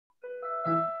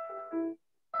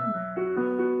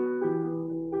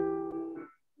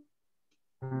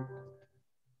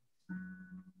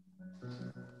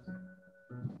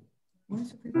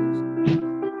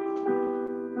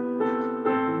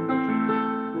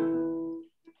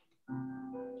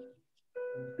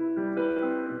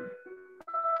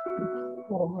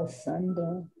almost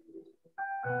sundown.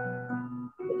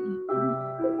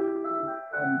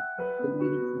 The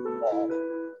meeting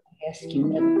I ask you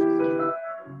never.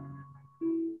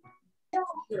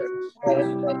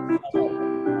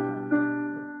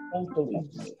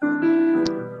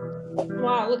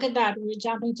 Wow, look at that. We're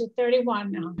jumping to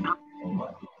 31 now.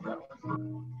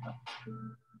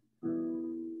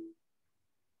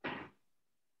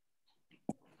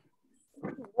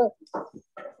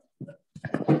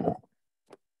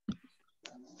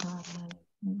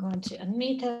 I'm going to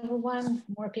unmute everyone.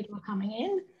 More people are coming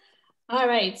in. All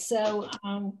right, so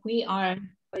we are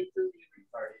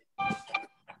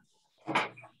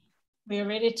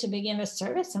ready to begin the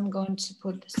service. I'm going to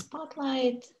put the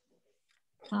spotlight.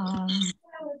 A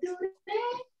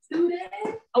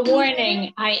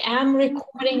warning, I am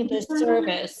recording this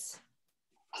service.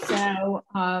 So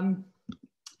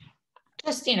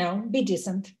just, you know, be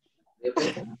decent.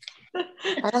 I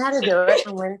know how to do it.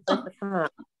 I'm waiting for it to come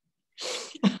up.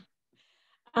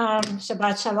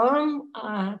 Shabbat Shalom.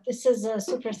 This is a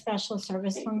super special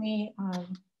service for me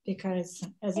because,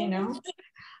 as you know,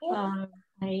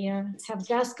 I have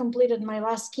just completed my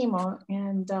last chemo,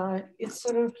 and it's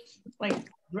sort of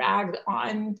like dragged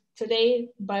on today,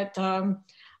 but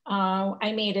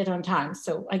I made it on time.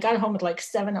 So I got home at like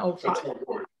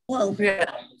 7:05. Oh, yeah.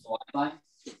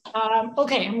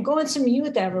 Okay, I'm going to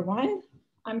mute everyone.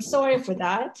 I'm sorry for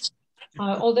that.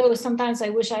 Although sometimes I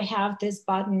wish I have this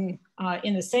button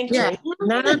in the sanctuary. Yeah.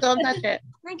 No, don't touch it.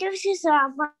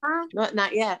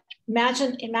 Not yet.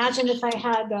 Imagine if I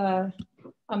had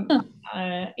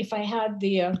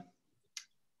the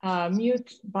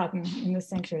mute button in the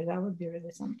sanctuary. That would be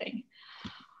really something.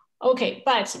 Okay,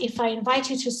 but if I invite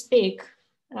you to speak,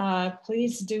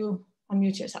 please do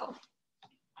unmute yourself.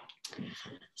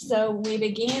 So we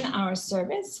begin our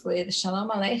service with Shalom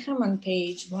Aleichem on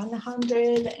page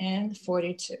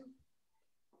 142.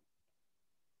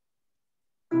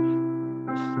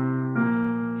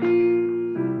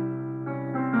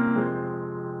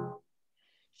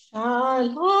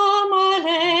 Shalom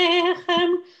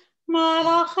Aleichem,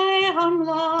 Malachei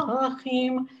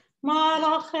Hamlachim,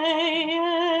 Malachei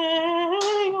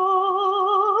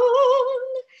Elyon,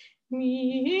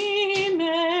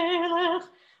 Melech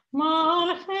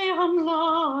Malachei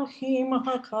Hamlachim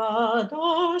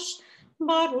HaKadosh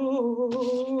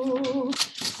Baruch,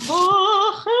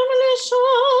 Bochem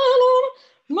L'Shalom,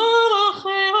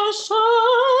 Malachei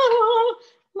HaShalom,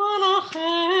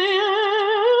 Malachei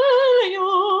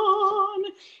Elyon,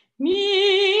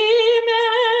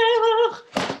 Melech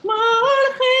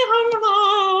Malachei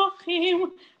Hamlachim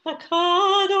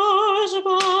HaKadosh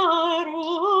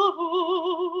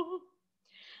Baruch,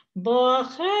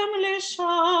 Bochem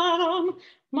L'Shalom,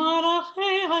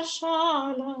 Malachei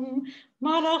HaShalom,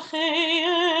 Malachei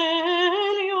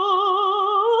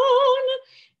Elyon,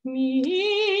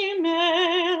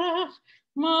 Melech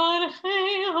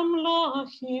Malachei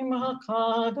Hamlachim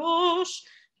HaKadosh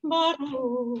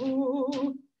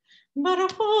Baruch,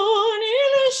 Baruchoni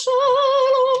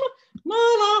L'Shalom,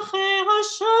 Malachei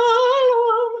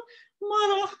HaShalom,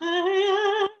 Malachei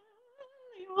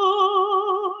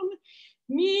Elyon,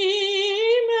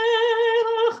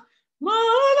 Melech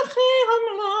Malachei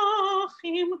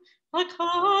Hamlachim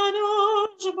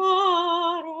HaKadosh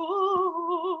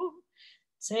Baruch,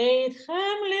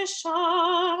 Tzedchem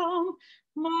L'Shalom,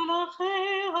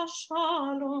 Malachei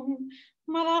HaShalom,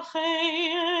 Malachei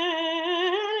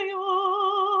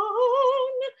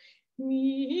Elyon,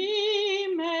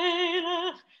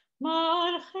 Melech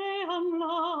Malachei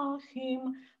Hamlachim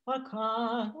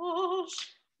HaKadosh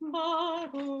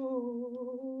Baruch.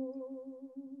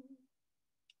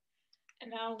 And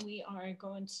now we are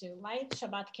going to light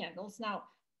Shabbat candles. Now,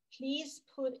 please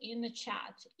put in the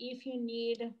chat if you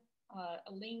need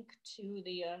a link to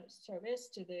the service,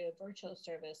 to the virtual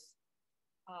service.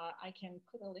 I can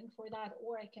put a link for that,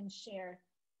 or I can share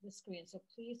the screen. So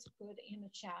please put in the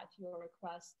chat your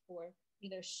request for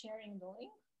either sharing the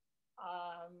link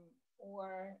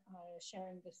or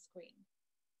sharing the screen.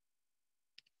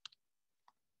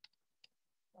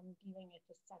 I'm giving it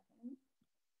a second.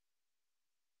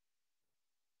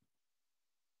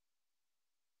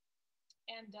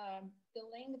 And the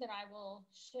link that I will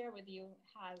share with you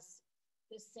has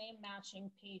the same matching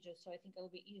pages, so I think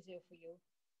it'll be easier for you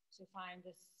to find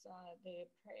this, the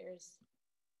prayers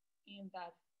in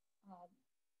that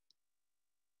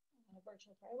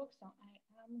virtual prayer book. So I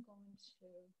am going to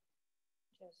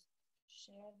just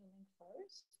share the link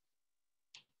first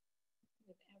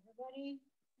with everybody.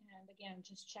 And again,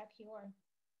 just check your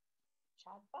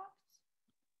chat box.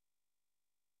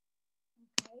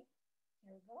 Okay,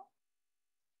 here we go.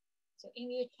 So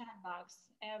in your chat box,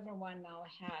 everyone now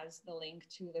has the link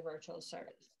to the virtual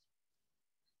service.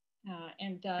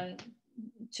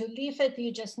 To leave it,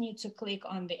 you just need to click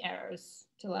on the arrows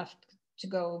to left to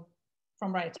go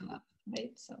from right to left,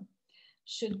 right? So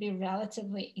should be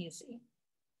relatively easy.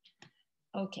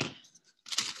 Okay.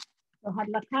 So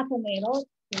Hadlakat HaNerot,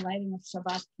 the lighting of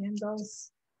Shabbat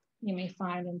candles, you may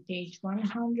find on page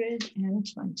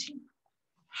 120.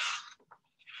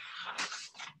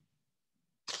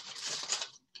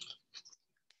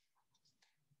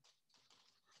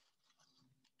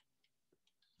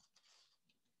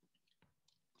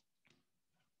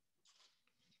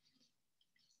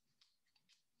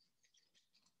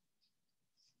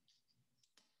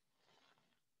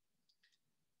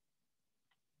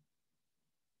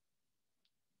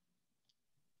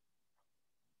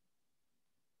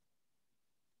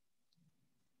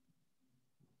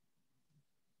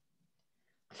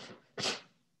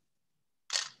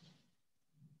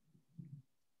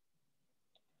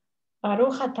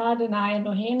 Baruch atah Adonai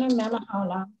Eloheinu melech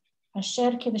haolam,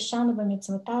 asher kiddushanu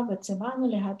b'mitzvotav v'tzivanu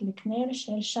lehadlik ner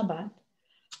shel Shabbat.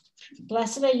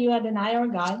 Blessed are you, Adonai, our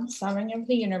God, sovereign of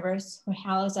the universe, who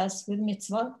hallows us with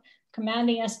mitzvot,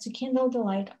 commanding us to kindle the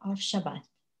light of Shabbat.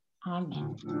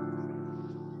 Amen.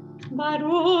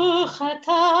 Baruch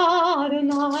atah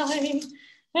Adonai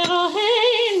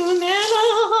Eloheinu melech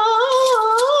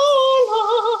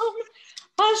haolam,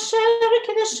 asher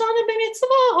kiddushanu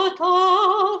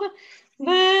b'mitzvotav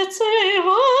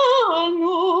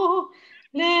v'tzivanu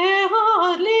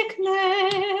lehadlik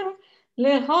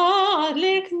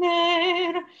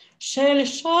ner shel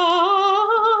Shabbat.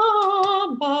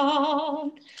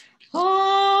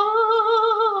 Amen.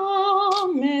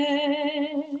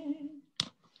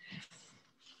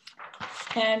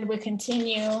 And we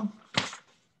continue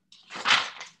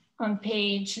on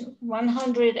page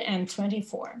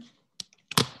 124.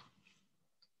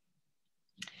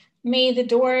 May the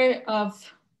door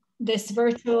of this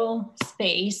virtual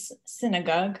space,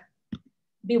 synagogue,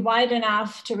 be wide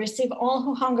enough to receive all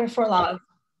who hunger for love,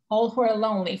 all who are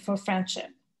lonely for friendship.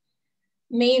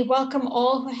 May it welcome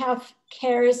all who have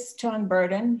cares to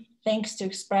unburden, thanks to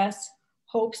express,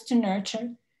 hopes to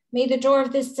nurture. May the door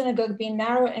of this synagogue be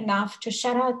narrow enough to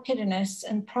shut out pettiness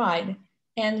and pride,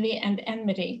 envy and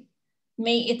enmity.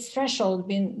 May its threshold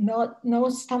be no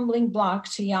stumbling block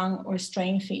to young or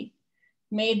straying feet.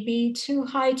 May it be too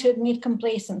high to admit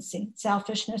complacency,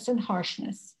 selfishness, and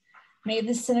harshness. May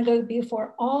the synagogue be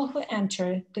for all who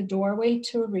enter the doorway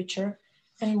to a richer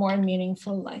and more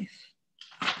meaningful life.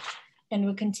 And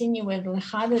we continue with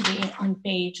Lechadodi on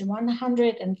page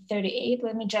 138.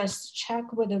 Let me just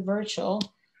check with the virtual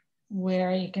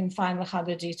where you can find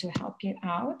Lechadodi to help you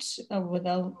out with,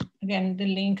 again, the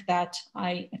link that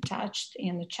I attached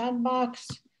in the chat box.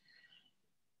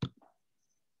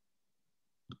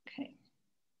 Okay.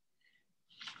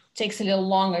 Takes a little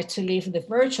longer to leave the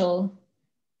virtual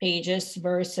pages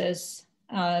versus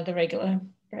the regular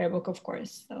prayer book, of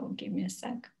course. So give me a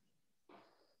sec.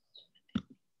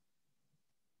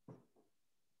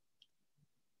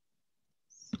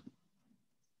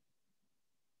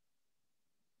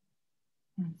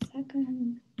 1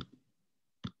 second.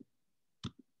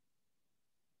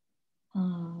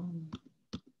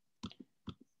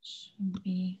 Should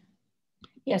be,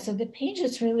 yeah, so the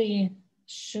pages really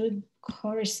should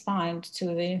correspond to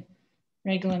the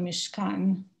regular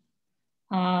Mishkan.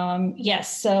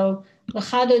 Yes, so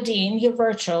L'chadodi in your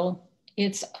virtual,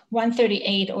 it's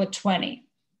 138 or 20.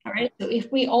 All right, so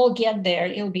if we all get there,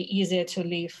 it'll be easier to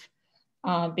leave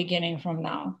beginning from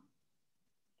now.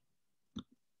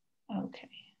 Okay.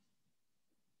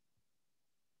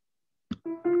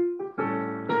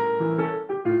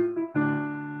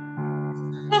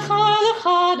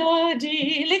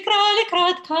 L'chadodi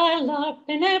likrat kala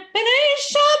b'nei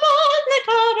Shabbat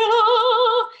nekabela.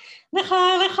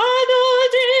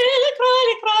 L'chadodi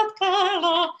likrat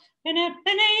kala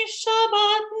b'nei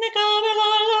Shabbat nekabela.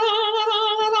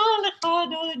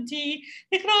 L'chadodi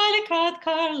likrat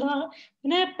kala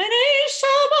b'nei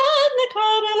Shabbat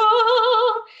nekabela.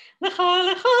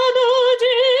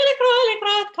 L'chadodi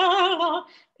likrat kala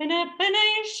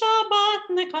b'nei Shabbat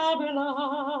nekabela.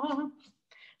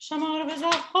 Shamar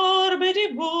v'zachor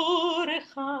b'dibur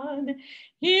echad,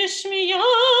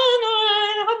 Yishmiyanu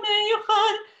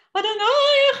el-Hameyuchad,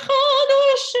 Adonai echad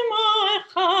u'Shema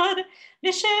echad,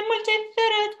 L'shem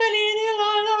multiferet v'lidi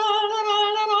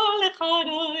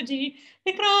l'chadodi,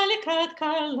 likrat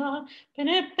kala,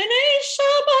 b'nei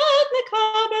Shabbat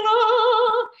nekabela.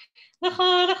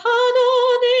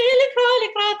 L'chadodi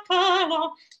likrat kala,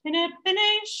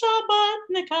 b'nei Shabbat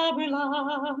nekabela.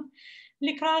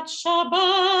 לקראת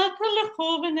שבת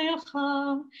לכו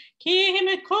ונלכה, כי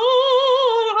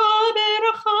מקור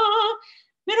הברכה,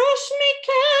 מראש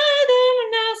מקדם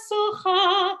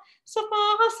נסוכה, סוף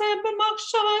מעשה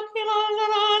במחשבת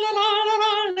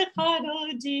לך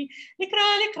דודי,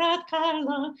 לקראת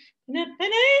קלה,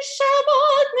 פני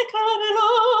שבת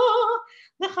נקבלה,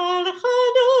 לך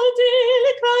דודי,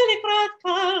 לקראת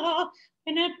קלה,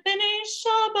 פני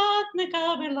שבת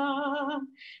נקבלה.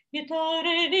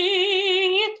 יתעוררי,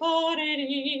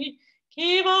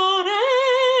 כי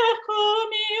ברך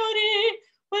קומי אורי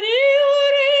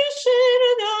שיר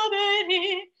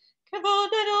דברי,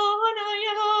 כבוד אדוני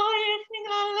אלייך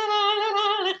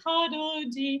נגלה לך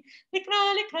דודי,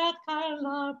 לקראת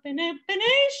קלה, פני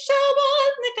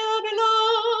שבת נקבלה,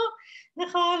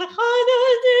 לך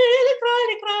דודי,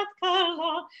 לקראת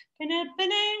קלה,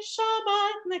 פני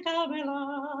שבת נקבלה.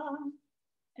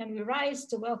 And we rise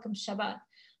to welcome Shabbat.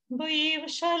 בואי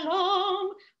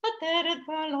ושלום עטרת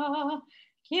בעלה,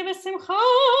 כי בשמחה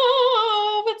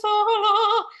וצהלה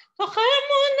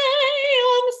תחמוני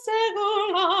יום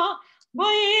סגולה.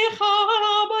 בואי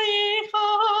חלה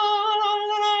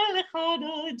לך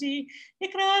דודי,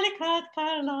 לקראת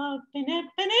קלה,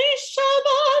 פני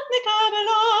שבת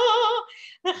נקבלה,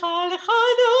 לך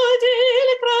דודי,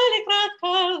 לקראת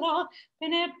קלה,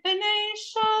 פני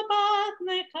שבת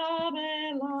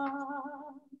נקבלה.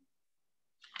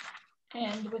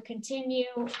 And we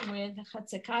continue with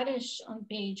Chatzikadish on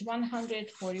page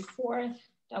 144.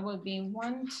 That will be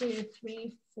 1, 2,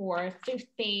 3, 4, 5th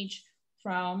page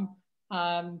from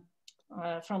the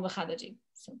Chadaji.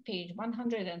 So page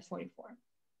 144.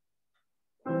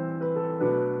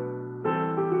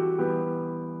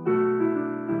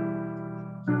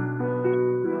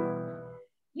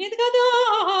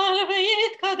 יתגדל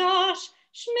ויתקדש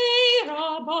שמי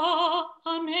רבה,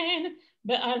 אמן.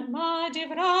 בעלמא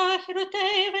דברה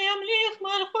חירותי וימליך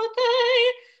מלכותי,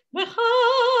 בחייכון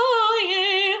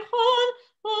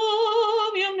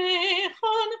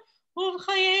וביומייכון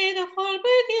ובחיי כל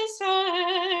בית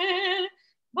ישראל.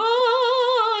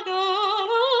 בגלה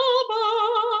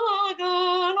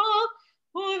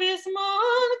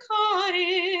ובזמן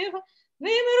קריב,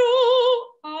 ואמרו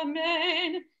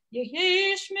אמן.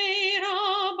 יהי שמי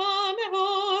רבה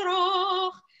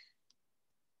מבורך,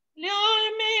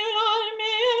 לעלמי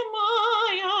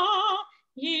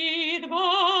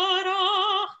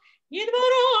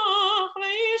יתברך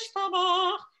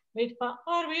וישתבח,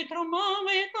 ויתפאר ויתרומם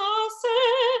ויתנשא,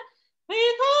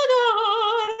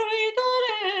 ויתהדר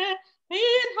ויתעלה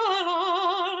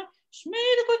ויתהלל, שמי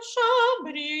קודשה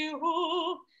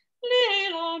בריאו,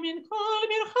 לילה מן כל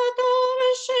ברכתה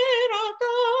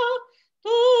ושירתה,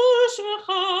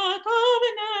 תושבחתה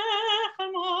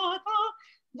ונחמתה,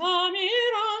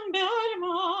 דמירן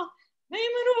בעלמא,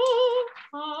 ואמרו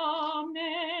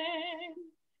amen.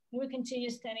 We continue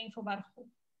standing for Baruch.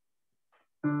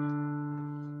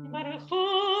 Baruch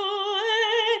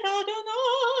et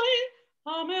Adonai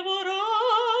HaMevorach,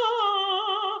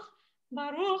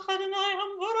 Baruch Adonai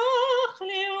HaMevorach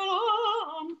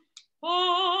le'olam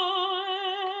vaed.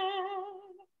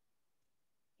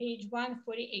 Page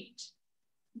 148.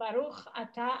 Baruch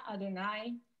Ata Adonai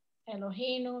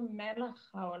Eloheinu melech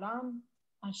haolam,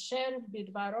 asher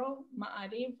bidbaro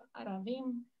ma'ariv aravim,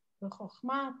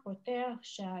 בחוכמה פותח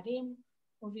שערים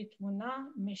ובתמונה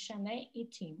משנה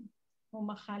עיתים,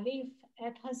 ומחליף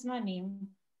את הזמנים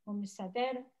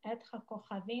ומסדר את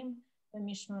הכוכבים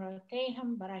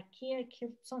ומשמרותיהם ברקיע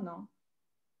כרצונו,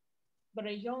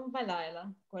 ביום ולילה,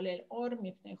 כולל אור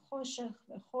מפני חושך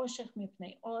וחושך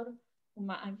מפני אור,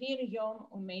 ומעביר יום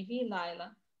ומביא לילה,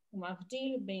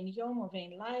 ומבדיל בין יום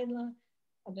ובין לילה,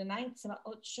 אדוני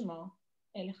צבאות שמו,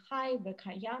 אל חי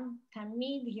וקיים,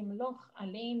 תמיד ימלוך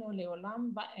עלינו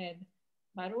לעולם ועד.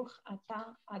 ברוך אתה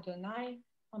אדוני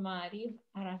המעריב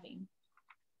ערבים.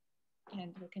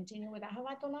 And we'll continue with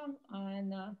Ahavat Olam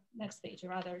on next page, or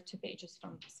rather 2 pages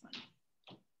from this one.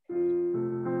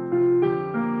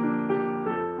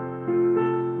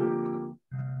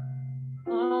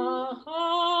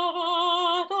 Ahavat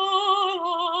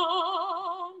Olam,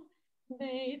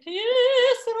 Beit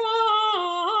Yisrael,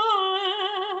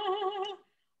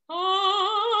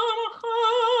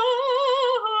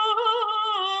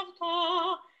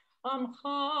 עמך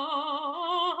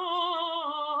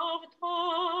אהבת,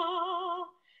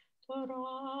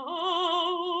 תורה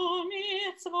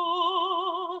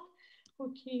ומצוות,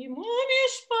 חוקים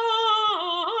ומשפטים,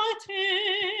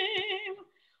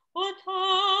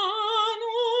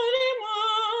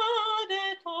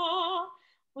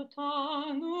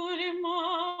 אותנו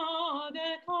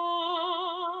לימדת,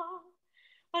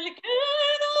 על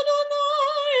כן אדוני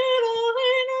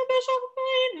אלוהינו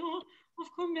בשבתנו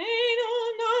ובקומנו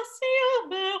נסיע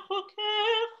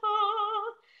בחוקיך,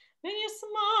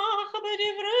 ונשמח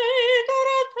בדברי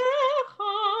תורתך,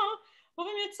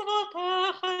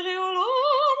 ובמצוותיך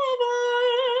לעולם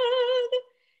ועד,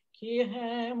 כי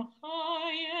הם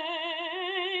חיינו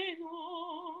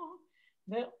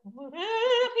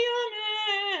ואורך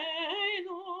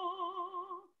ימינו,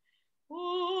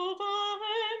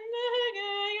 ובהם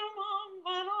נהגי יומם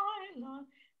ולילה,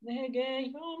 נהגי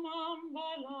יומם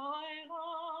ולילה,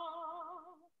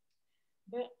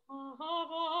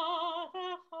 באהבתך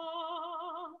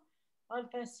אל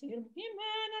תסיר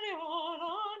ממנה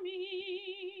לעולמים.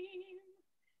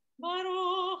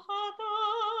 ברוך אתה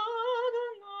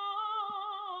אדוני,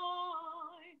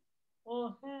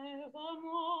 אוהב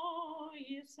עמו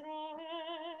ישראל,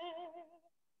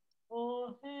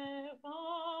 אוהב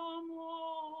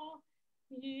עמו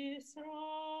ישראל.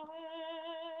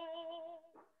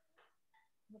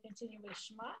 We'll continue with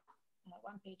Shema,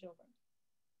 one page over.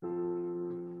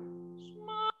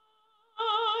 Shema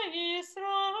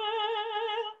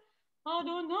Yisrael,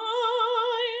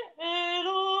 Adonai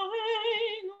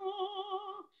Eloheinu,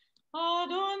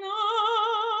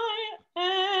 Adonai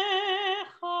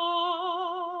Echad,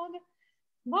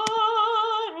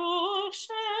 Baruch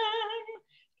Shem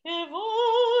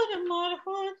Kevod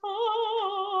Malchuto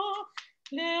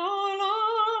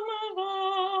Leolam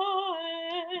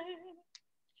Vaed.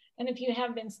 And if you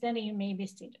have been standing, you may be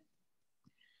seated.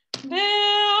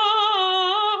 ואהבת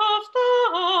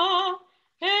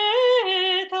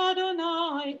את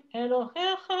אדוני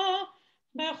אלוהיך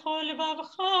בכל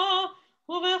לבבך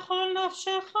ובכל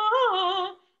נפשך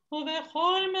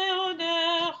ובכל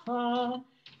מאודיך,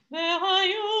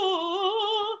 והיו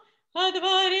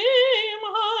הדברים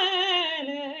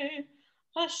האלה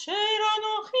אשר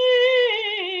אנוכי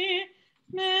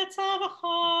מצווך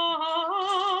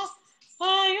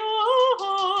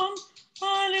היום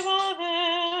על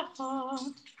לבביך,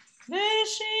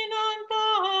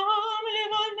 ושיננתם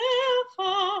לבניך,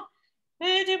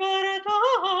 ודיברת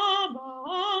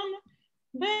בם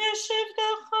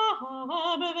בשבתך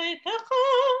בביתך,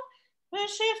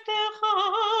 בשבתך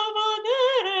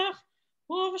בדרך,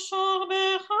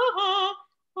 ובשוכבך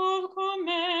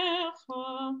ובקומך,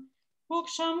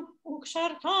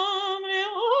 וקשרתם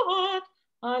לאות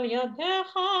על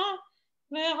ידיך,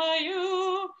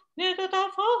 והיו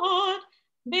לטוטפות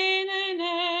בין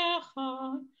עיניך,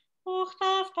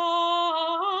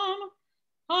 וכתבתם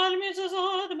על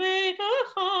מזוזות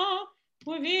ביתך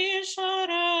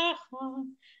ובשעריך,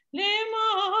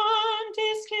 למען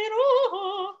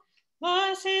תזכרו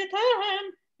ועשיתם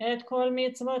את כל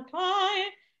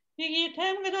מצוותיי,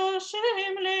 והייתם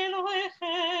קדושים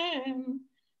לאלוהיכם.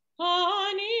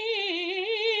 אני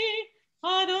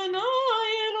אדוני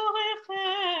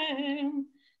אלוהיכם,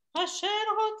 אשר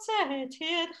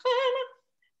הוצאתי אתכם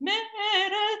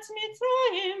מארץ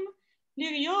מצרים,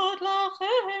 להיות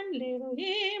לכם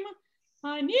לאלוהים.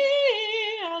 אני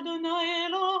אדוני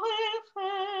אלוהיכם.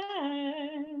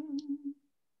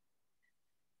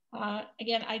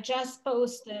 Again, I just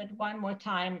posted one more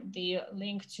time the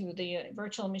link to the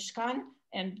virtual Mishkan,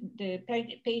 and the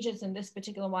pages in this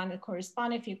particular one that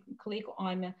correspond. If you click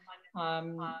on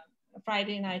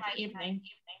Friday night evening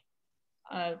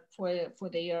for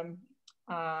the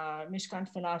Mishkan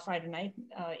Tefillah Friday night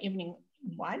evening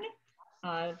one,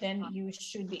 then you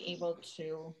should be able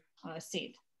to see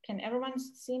it. Can everyone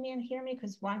see me and hear me?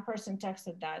 Because one person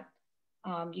texted that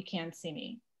you can't see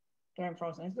me. I'm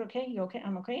frozen. Is it okay? You okay?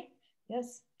 I'm okay?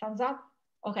 Yes? Thumbs up?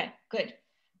 Okay, good.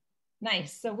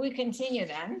 Nice. So we continue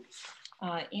then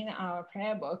in our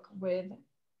prayer book with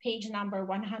page number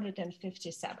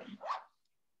 157.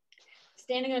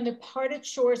 Standing on the parted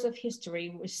shores of history,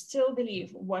 we still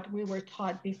believe what we were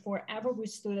taught before ever we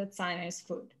stood at Sinai's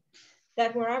foot,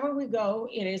 that wherever we go,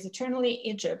 it is eternally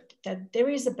Egypt, that there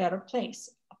is a better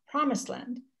place, a promised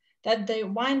land, that the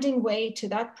winding way to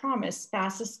that promise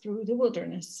passes through the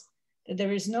wilderness, that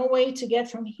there is no way to get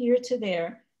from here to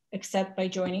there except by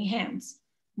joining hands,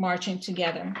 marching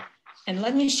together. And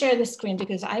let me share the screen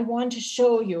because I want to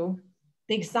show you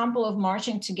the example of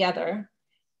marching together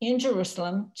in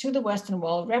Jerusalem to the Western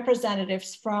Wall,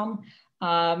 representatives from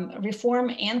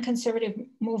Reform and Conservative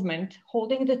movement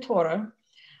holding the Torah.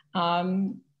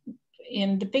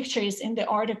 In the pictures in the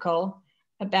article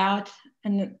about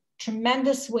a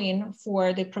tremendous win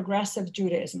for the progressive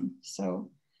Judaism.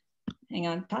 So hang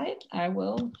on tight, I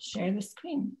will share the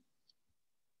screen.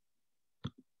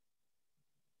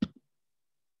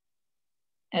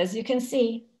 As you can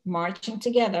see, marching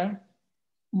together,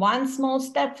 one small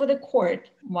step for the court,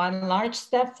 one large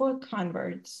step for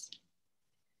converts.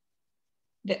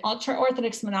 The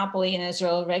ultra-Orthodox monopoly in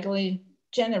Israel regularly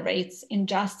generates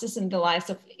injustice in the lives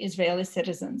of Israeli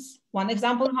citizens. One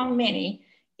example among many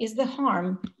is the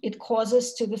harm it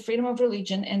causes to the freedom of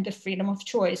religion and the freedom of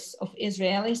choice of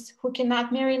Israelis who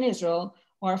cannot marry in Israel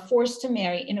or are forced to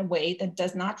marry in a way that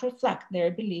does not reflect their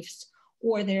beliefs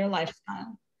or their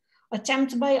lifestyle.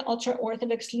 Attempt by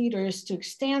ultra-Orthodox leaders to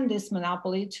extend this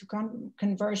monopoly to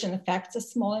conversion affects a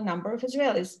smaller number of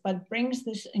Israelis, but brings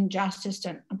this injustice to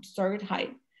an absurd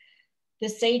height. The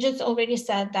sages already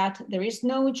said that there is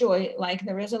no joy like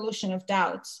the resolution of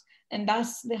doubts, and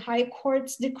thus the High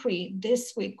Court's decree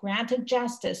this week granted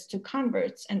justice to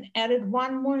converts and added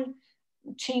one more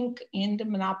chink in the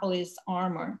monopoly's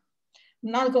armor.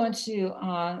 I'm not going to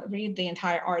read the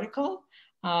entire article,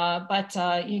 but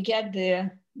you get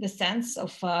the sense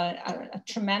of a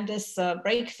tremendous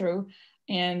breakthrough.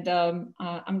 And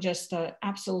I'm just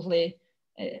absolutely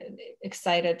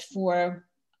excited for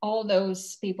all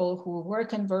those people who were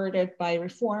converted by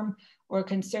reform or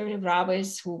conservative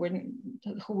rabbis who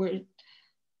were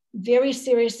very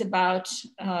serious about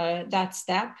that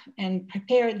step and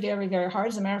prepared very, very hard.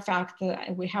 As a matter of fact,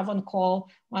 we have on call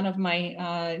one of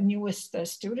my newest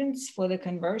students for the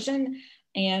conversion.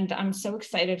 And I'm so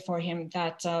excited for him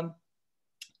that,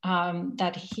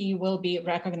 that he will be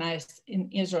recognized in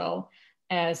Israel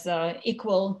as an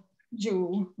equal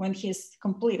Jew when he's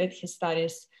completed his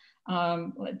studies,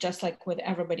 just like with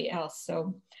everybody else.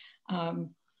 So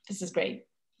this is great.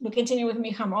 We'll continue with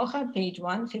Mi Chamocha, page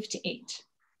 158.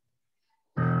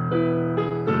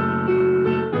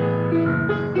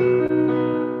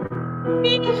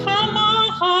 Mi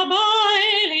Chamocha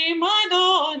ba'elim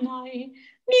Adonai,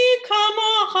 Mi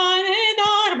Chamocha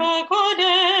nedar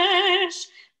b'kodesh,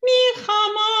 Mi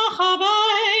Chamocha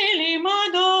ba'elim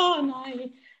Adonai,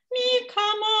 Mi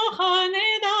Chamocha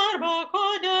nedar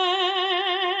b'kodesh,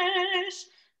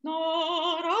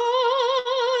 Norat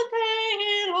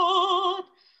Tehilot,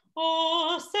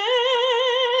 Osef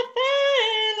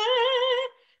Eleh,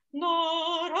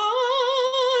 Norat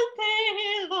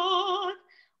Tehilot,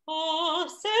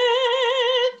 Osef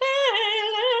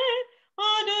Eleh,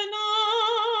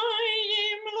 Adonai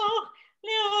Yimloch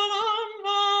Leolam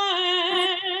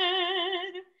Vaed.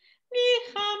 Mi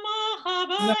Chamocha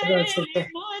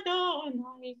ba'elim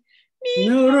Adonai, Mi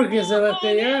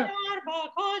Chamocha nedar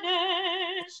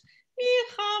b'kodesh, Mi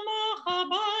Chamocha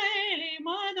ba'elim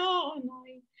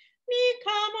Adonai, Mi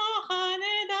Chamocha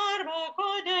nedar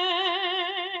b'kodesh.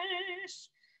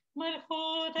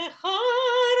 Malchutecha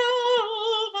ra'u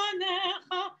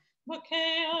banecha,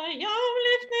 bokei hayam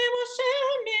lifnei Moshe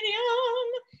Miriam,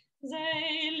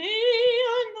 Zeili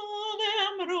anu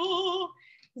ve'amru,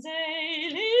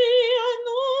 Zeili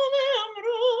anu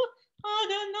ve'amru,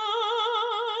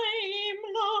 Adonai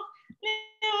yimloch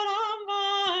le'olam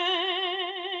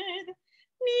va'ed.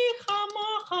 Mi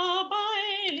chamocha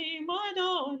ba'elim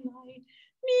Adonai,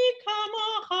 Mi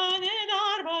chamocha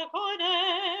nedar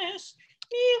b'kodesh,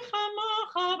 Mi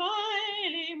chamocha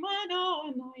ba'elim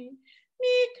Adonai,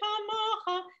 Mi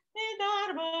chamocha nedar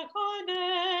b'kodesh.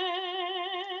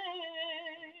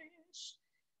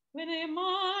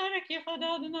 ונאמר כי יחד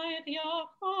אדוני את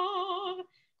יעקב,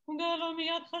 וגאלו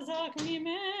מיד חזק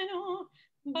ממנו,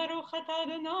 ברוך אתה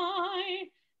אדוני,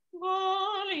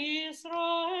 גואל ישראל.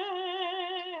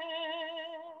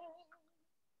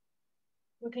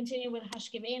 We'll continue with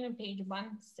Hashkivein on page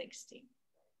 160.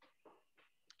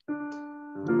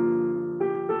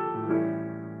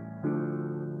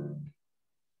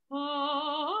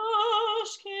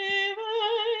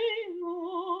 Hashkiveinu,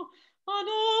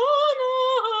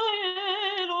 Adonai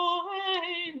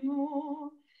Eloheinu,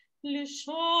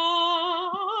 L'shalom,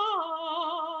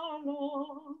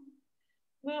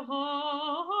 V'hamideinu,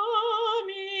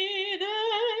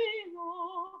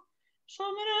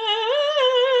 Shomreinu,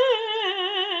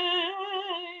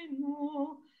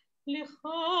 L'chaim,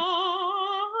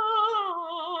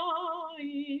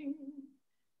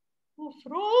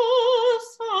 Ufros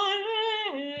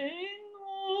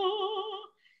aleinu,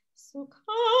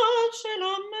 Sukkot shel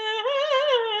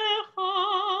amecha,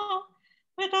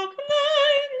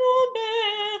 ותקננו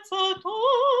בעצה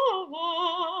טובה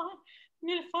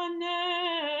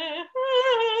מלפניך,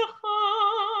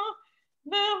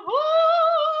 והושיענו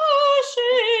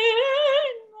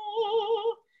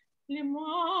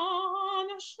למען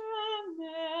שמך.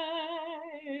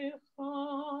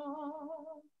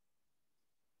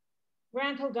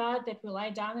 Grant, O God, that we lie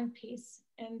down in peace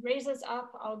and raise us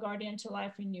up, our guardian, to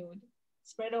life renewed.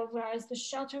 Spread over us the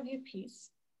shelter of your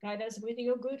peace. Guide us with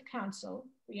your good counsel.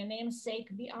 For your name's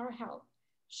sake, be our help.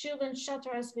 Shield and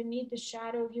shelter us beneath the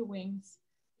shadow of your wings.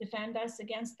 Defend us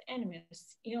against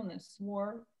enemies, illness,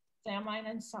 war, famine,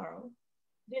 and sorrow.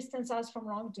 Distance us from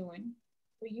wrongdoing.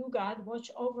 For you, God, watch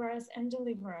over us and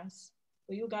deliver us.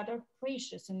 For you, God, are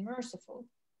gracious and merciful.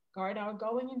 Guard our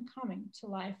going and coming to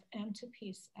life and to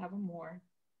peace evermore.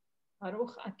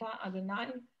 Baruch atah Adonai,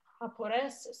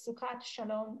 hapores sukat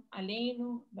shalom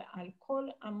aleinu ve'al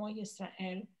kol amo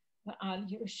Yisrael ve'al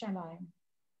Yerushalayim.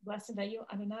 Blessed are you,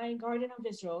 Adonai, guardian of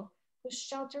Israel, whose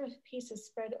shelter of peace is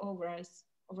spread over us,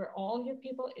 over all your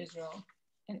people Israel,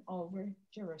 and over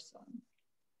Jerusalem.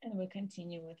 And we'll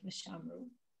continue with Vishamru.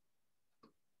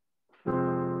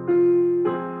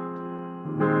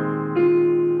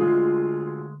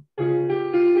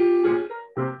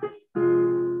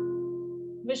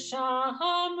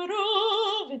 Vishamru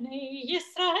b'nei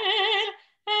Yisrael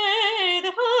et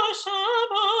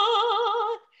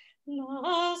ha-Shabbat,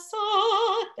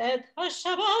 la'asot et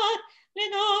ha-Shabbat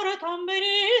lidorotam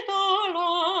b'rit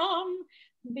olam,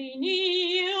 b'ni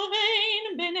uvein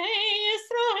b'nei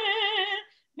Yisrael,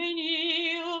 b'ni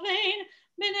uvein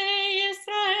b'nei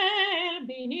Yisrael,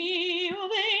 b'ni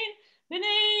uvein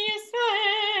b'nei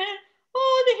Yisrael,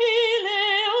 od hile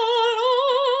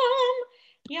olam.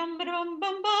 Yam bam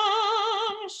bam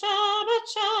bam, Shabbat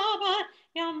Shabbat,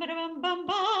 yam bam bam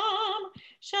bam,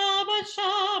 Shabbat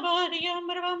Shabbat, yam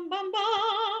bam bam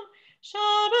bam,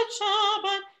 Shabbat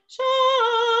Shabbat, Shabbat.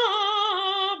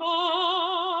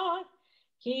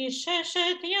 Ki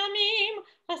sheshet yamim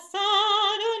asa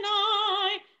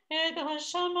Adonai et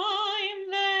hashamayim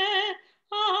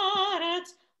ve'aretz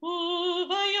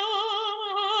uvayom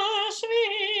hashvi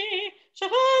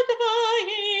Shabbat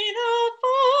vayinafash.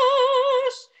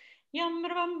 Yam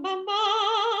bam bam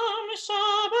bam,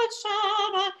 Shabbat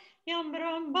Shabbat, yam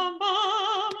bam bam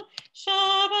bam,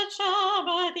 Shabbat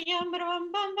Shabbat, yam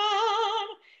bam bam bam,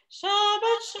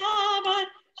 Shabbat Shabbat,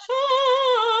 Shabbat.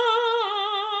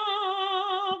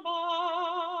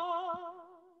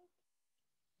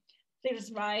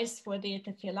 Please rise for the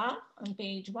tefillah on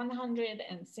page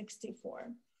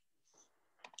 164.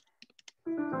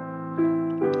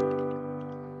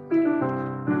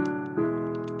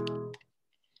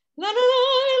 La la la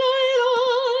la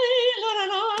la la la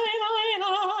la la la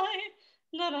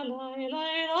la la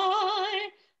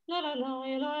la la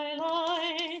la la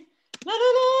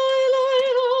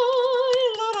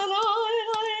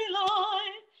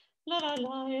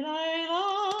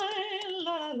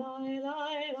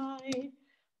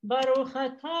Baruch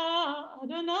atah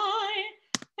Adonai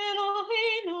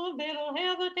Eloheinu be'Elohei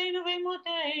Avotenu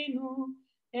ve'Imotenu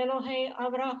Elohei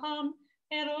Abraham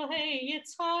Elohei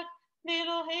Yitzchak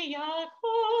Elohei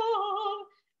Yaakov,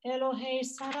 Elohei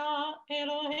Sarah,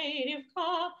 Elohei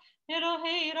Rivka,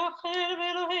 Elohei Rachel,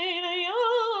 Elohei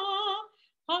Leah,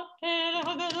 El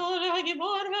Hagadol,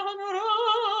 Hagibor, Vehanora,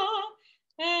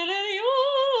 El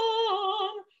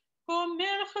Elyon,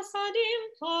 Gomel Chasadim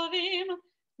Tovim,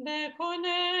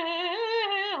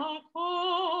 Vekoneh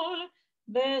Hakol,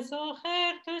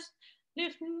 Vezocher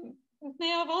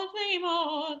Lifnei Avot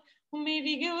Ve'imot,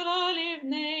 U'mivii Geula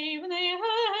Livnei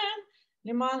Bneihem,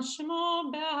 למען שמו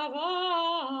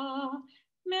באהבה,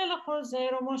 מלך עוזר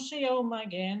ומושיע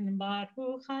ומגן,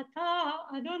 ברוך אתה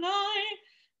אדוני,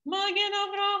 מגן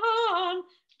אברהם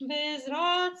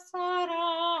בעזרת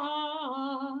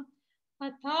שרה.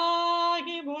 אתה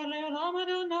גיבור לעולם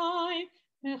אדוני,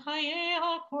 מחיי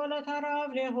הכל אתה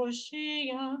רב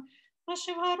להושיע,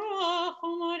 משיב הרוח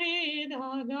ומוריד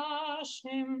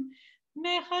הגשם,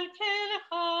 מכלכל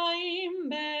חיים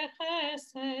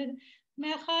בחסד,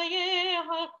 מחיי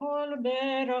הכל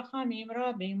ברחמים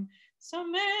רבים,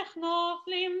 סומך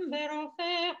נופלים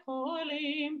ברופא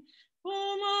חולים,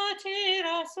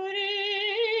 ומתיר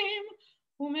אסורים,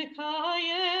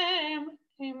 ומקיים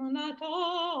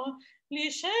אמונתו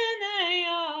לשני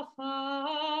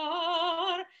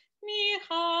עפר, מי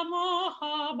כמוך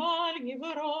בעל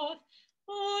גבורות,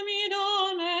 ומי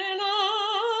דומה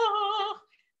לך,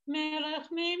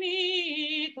 מלך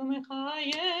ממית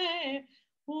ומחיה,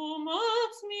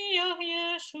 ומצמיח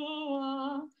ישוע,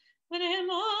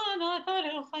 ונאמן אתה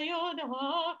לחיות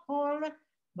הכל,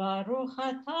 ברוך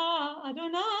אתה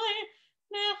אדוני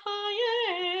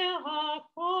לחיי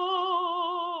הכל.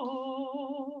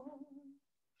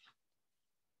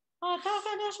 אתה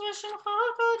קדוש ושמך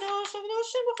קדוש,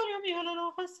 וקדושים בכל יום יהיה לנו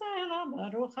חסר,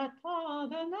 ברוך אתה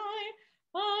אדוני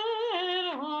האל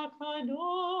הקדוש.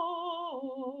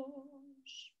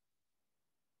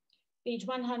 Page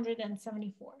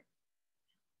 174.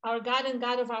 Our God and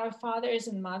God of our fathers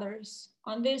and mothers,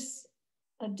 on this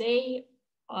day,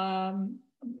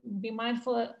 be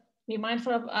mindful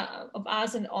of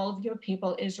us and all of your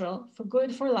people, Israel, for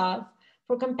good, for love,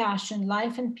 for compassion,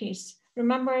 life, and peace.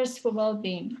 Remember us for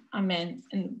well-being. Amen.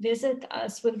 And visit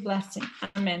us with blessing.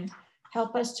 Amen.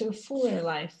 Help us to a fuller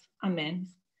life. Amen.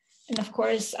 And of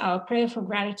course, our prayer for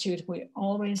gratitude, we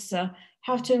always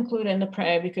have to include in the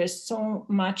prayer because so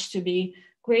much to be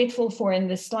grateful for in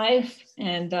this life.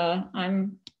 And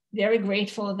I'm very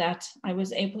grateful that I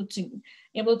was able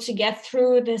to get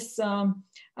through this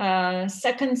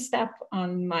second step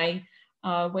on my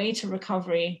way to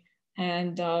recovery.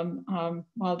 And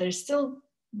while there's still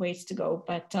ways to go,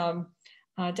 but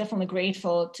definitely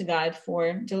grateful to God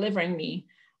for delivering me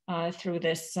through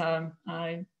this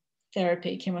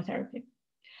chemotherapy.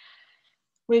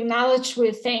 We acknowledge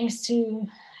with thanks to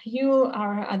you,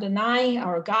 our Adonai,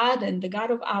 our God, and the God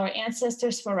of our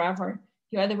ancestors forever.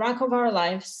 You are the rock of our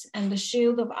lives and the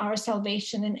shield of our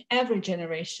salvation in every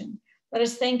generation. Let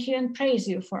us thank you and praise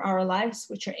you for our lives,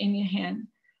 which are in your hand,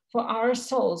 for our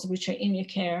souls, which are in your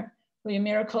care, for your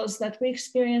miracles that we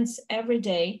experience every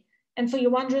day, and for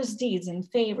your wondrous deeds and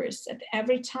favors at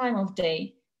every time of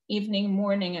day, evening,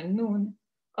 morning, and noon.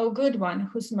 O good one,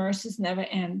 whose mercies never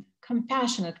end,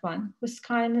 compassionate one, whose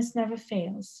kindness never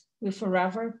fails, we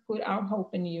forever put our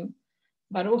hope in you.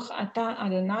 Baruch atah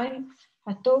Adonai,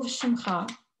 hatov shemcha,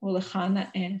 ulecha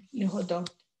na'eh lehodot.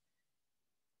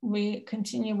 We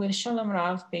continue with Shalom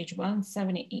Rav, page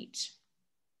 178.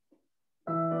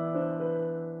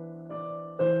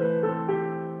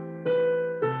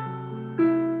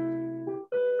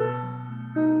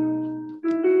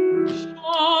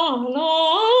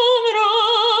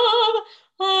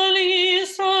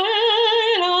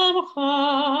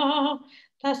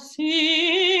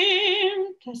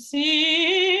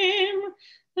 Tasim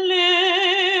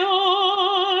leolam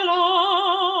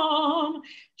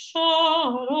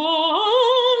shalom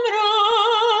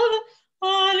rav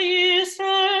al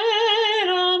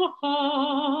Yisrael amcha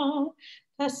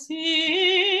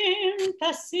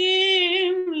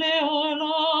tasim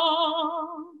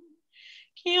leolam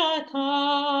ki ata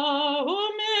hu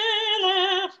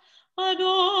melech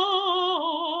adon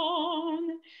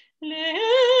lechol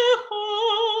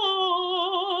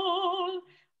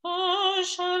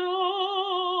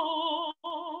Shalom,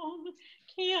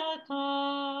 ki ata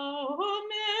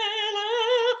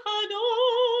melech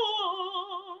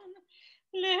adon,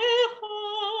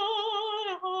 lechol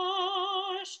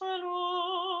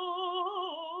shalom.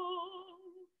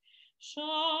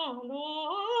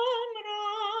 Shalom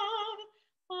rav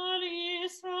al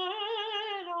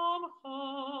Yisrael amcha,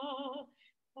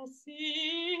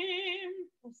 tasim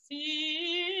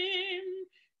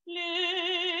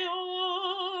leolam.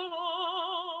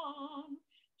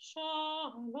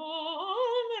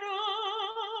 Shalom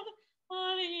rav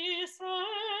al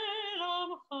Yisrael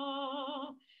amcha,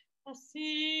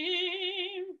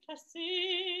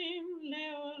 tasim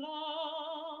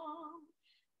leolam.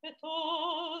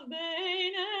 V'tov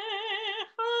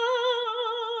beinecha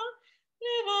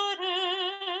levarech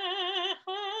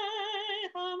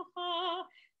et amcha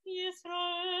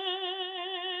Yisrael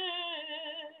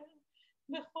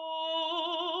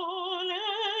b'chol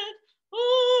עת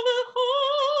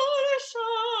ובכל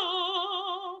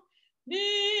שעה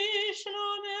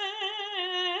בשלומך.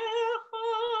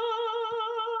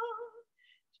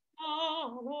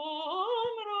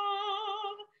 שלום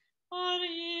רב על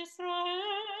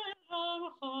ישראל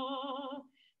עמך,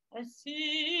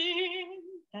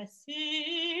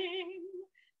 תשים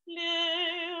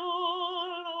לעולם.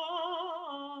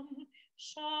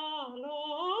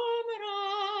 שלום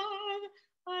רב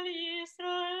על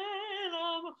ישראל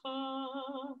עמך,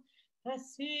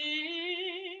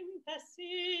 תשים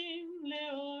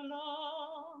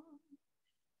לעולם.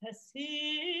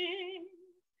 תשים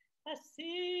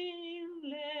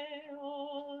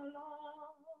לעולם.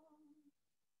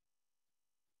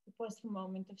 We pause for a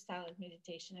moment of silent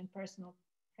meditation and personal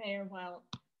prayer while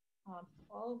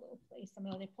Paul will play some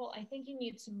melody. Paul, I think you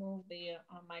need to move the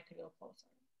mic a little closer.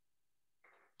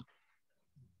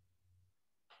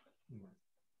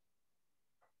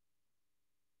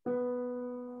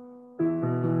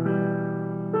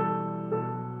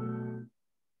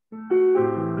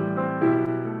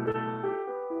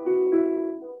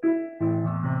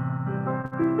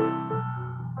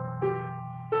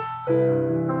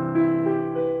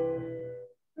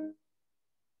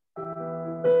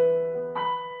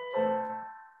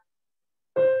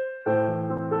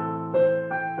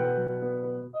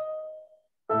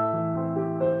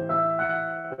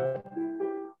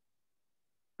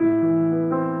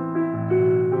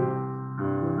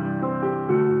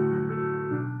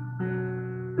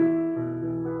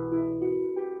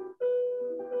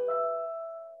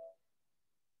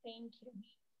 Thank you.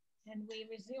 And we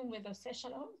resume with Oseh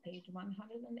Shalom, page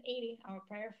 180, our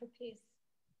prayer for peace.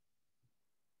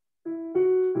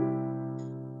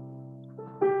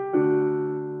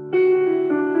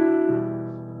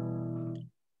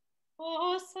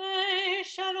 Oseh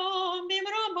שלום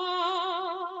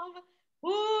במרומיו,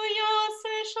 הוא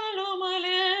יעשה שלום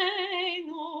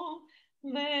עלינו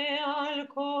ועל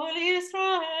כל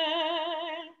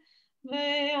ישראל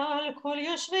ועל כל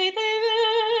יושבי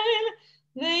תבל,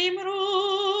 ואמרו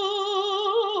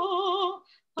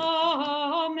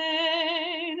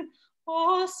אמן.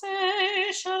 עושה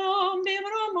שלום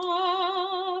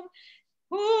במרומיו,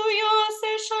 הוא יעשה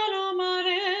שלום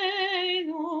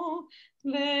עלינו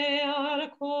ועל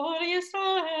כל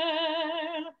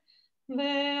ישראל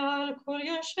ועל כל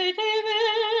יושבי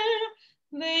תבל,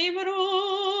 ואמרו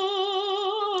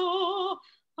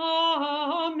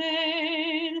אמן.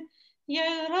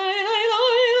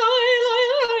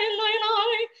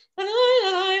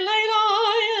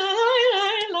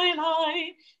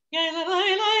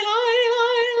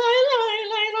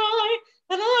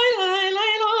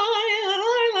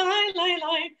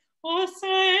 עושה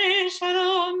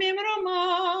שלום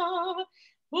במרומיו,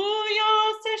 הוא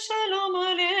יעשה שלום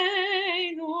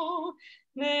עלינו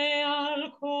ועל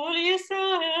כל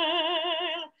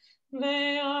ישראל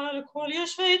ועל כל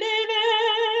יושבי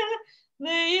תבל,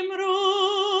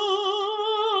 ואמרו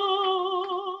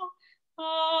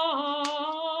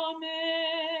אמן.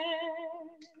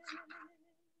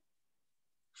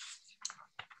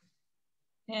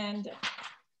 And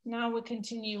now we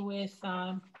continue with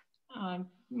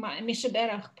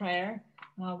Mishaberach prayer.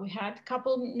 We had a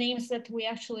couple names that we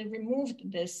actually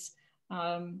removed this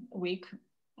week,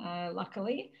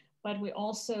 luckily, but we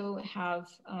also have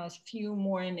a few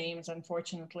more names,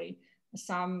 unfortunately.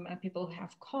 Some people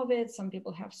have COVID, some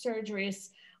people have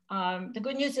surgeries. The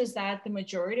good news is that the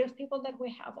majority of people that we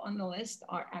have on the list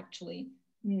are actually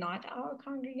not our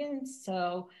congregants.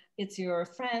 So it's your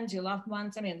friends, your loved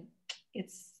ones. I mean,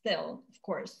 it's still, of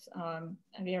course,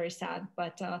 very sad,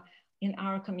 but in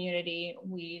our community,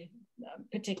 we,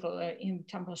 particularly in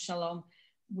Temple Shalom,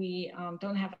 we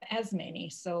don't have as many,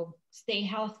 so stay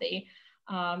healthy.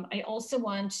 I also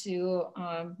want to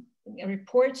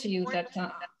report to you that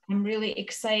I'm really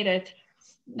excited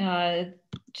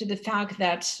to the fact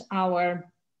that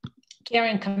our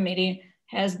caring committee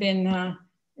has been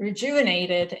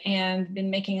rejuvenated and been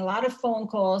making a lot of phone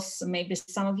calls. Maybe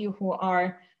some of you who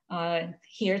are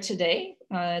here today,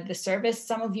 the service,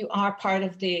 some of you are part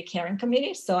of the caring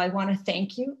committee. So I want to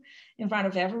thank you in front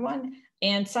of everyone.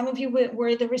 And some of you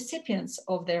were the recipients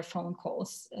of their phone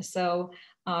calls. So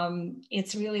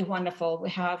it's really wonderful. We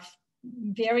have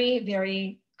very,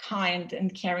 very kind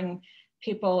and caring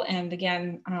people. And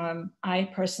again, I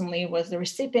personally was the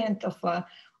recipient of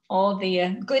all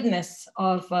the goodness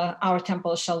of our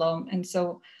Temple Shalom. And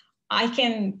so I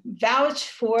can vouch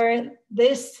for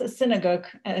this synagogue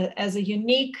as a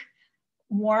unique,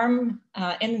 warm,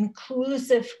 and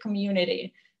inclusive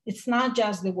community. It's not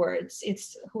just the words,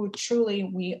 it's who truly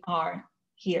we are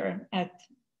here at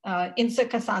in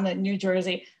Sikasana, New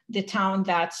Jersey, the town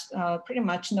that pretty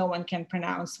much no one can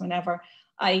pronounce whenever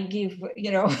I give,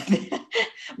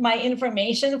 my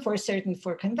information for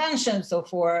conventions or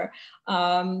for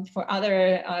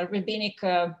other rabbinic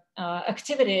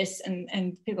activities,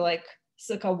 and people like,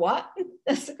 Sukkah what?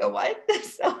 Sukkah what?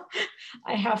 So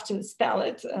I have to spell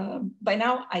it. By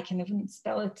now I can even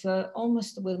spell it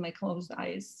almost with my closed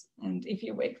eyes, and if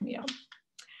you wake me up.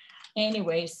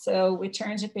 Anyway, so we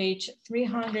turn to page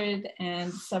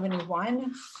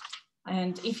 371.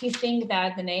 And if you think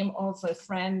that the name of a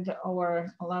friend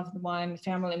or a loved one,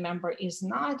 family member is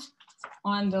not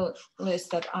on the list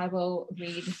that I will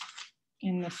read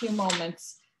in a few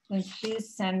moments, then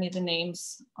please send me the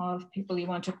names of people you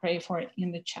want to pray for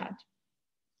in the chat.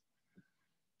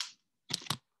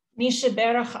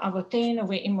 Mishaberach Avotenu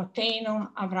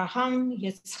ve'imotenu Avraham,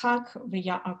 Yitzchak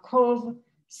ve'Yaakov,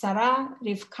 Sarah,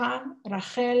 Rivka,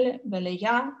 Rachel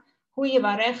ve'Leah, hu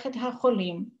yivarech et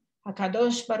hacholim.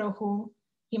 הקדוש ברוך הוא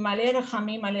ימלא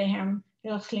רחמים עליהם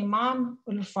לרחלימם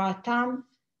ולרפואתם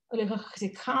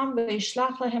ולהחזיקם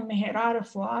וישלח להם מהרה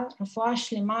רפואה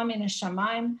שלמה מן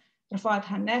השמיים, רפואת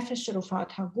הנפש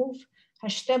ורפואת הגוף,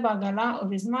 השתה בעגלה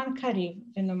ובזמן קריב,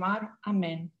 ונאמר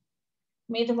אמן.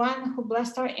 May the one who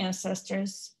blessed our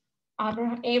ancestors,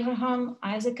 Abraham,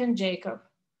 Isaac, and Jacob,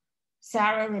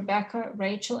 Sarah, Rebecca,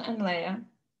 Rachel, and Leah,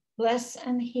 bless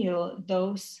and heal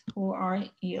those who are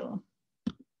ill.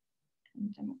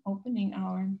 And I'm opening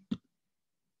our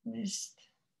list.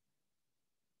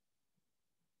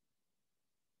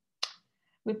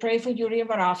 We pray for Yuri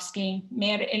Varovsky,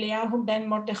 Meir Eliyahu Ben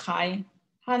Mordechai,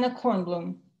 Hannah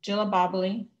Kornblum, Jilla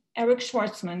Bobley, Eric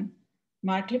Schwartzman,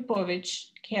 Mark Lipovich,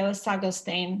 Kayla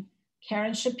Sagelstein,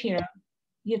 Karen Shapiro,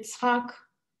 Yitzhak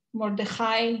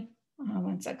Mordechai.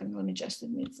 One second, let me just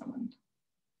admit someone.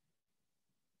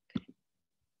 Okay.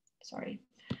 Sorry.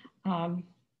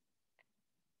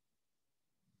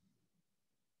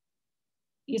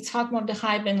 Yitzhak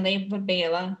Mordechai ben Leib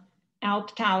Bela,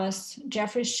 Alp Tallis,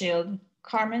 Jeffrey Shield,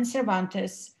 Carmen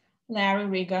Cervantes, Larry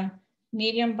Riga,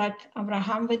 Miriam Bat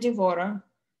Abraham Vedivora,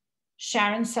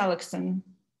 Sharon Seligson,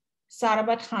 Sarah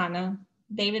Bat Hana,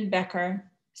 David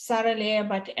Becker, Sarah Leah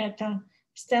Bat Etta,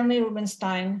 Stanley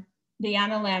Rubenstein,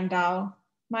 Diana Landau,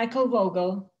 Michael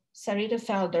Vogel, Sarita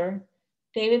Felder,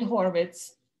 David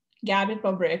Horwitz, Gabby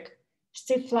Bobrick,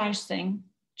 Steve Fleischsing,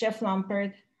 Jeff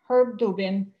Lumpert, Herb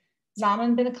Dubin,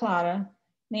 Zalman Ben Clara,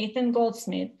 Nathan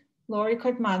Goldsmith, Lori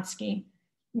Kotmatsky,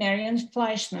 Marian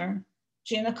Fleischner,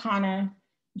 Gina Connor,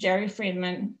 Jerry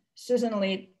Friedman, Susan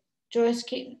Leet, Joyce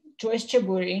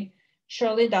Chiburi,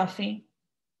 Shirley Duffy,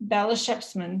 Bella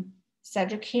Shepsman,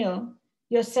 Cedric Hill,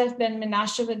 Yosef Ben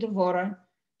Menashe Vedevora,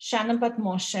 Shannon Bat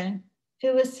Moshe,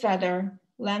 Phyllis Feder,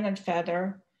 Leonard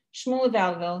Feder, Shmuel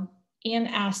Velville, Ian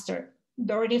Astor,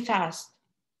 Dorothy Fast,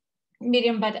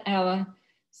 Miriam Bat Ella,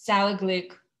 Sally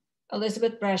Glick,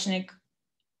 Elizabeth Brezhnik,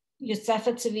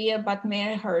 Yosefa Tzivia Bat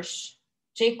Meir Hirsch,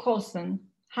 Jay Colson,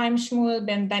 Chaim Shmuel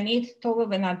Ben Danit Tova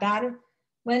Ben Adar,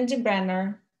 Wendy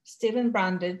Brenner, Stephen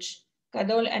Brandage,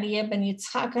 Gadol Aryeh Ben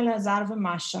Yitzchak Elazar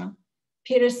Masha,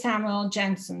 Peter Samuel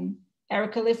Jensen,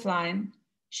 Erica Liffline,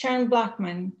 Sharon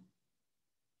Blackman,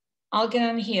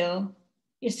 Algenan Hill,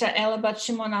 Yisrael Bat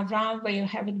Shimon Avram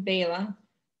Vayohevet Bela,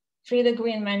 Frida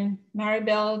Greenman,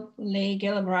 Maribel Leigh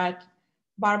Gilbert,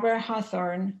 Barbara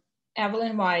Hawthorne,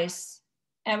 Evelyn Weiss,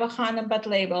 Eva Hanna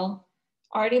Batlabel,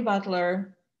 Artie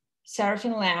Butler,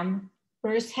 Seraphine Lamb,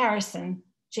 Bruce Harrison,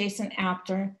 Jason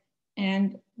Apter,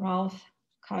 and Ralph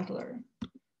Cutler.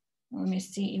 Let me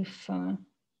see if I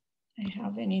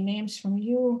have any names from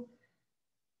you.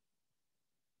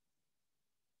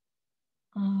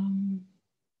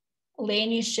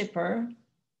 Lainey Shipper.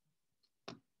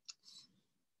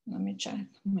 Let me check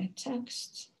my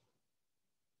text.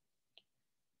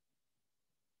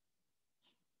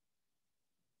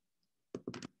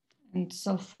 And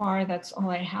so far, that's all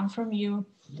I have from you.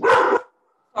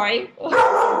 Sorry.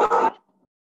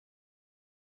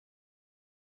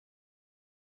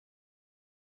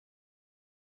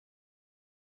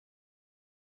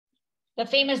 The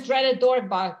famous dreaded dog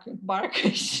bark.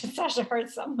 Sasha heard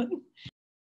someone.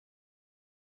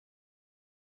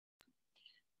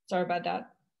 Sorry about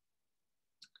that.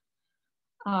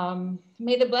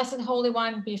 May the Blessed Holy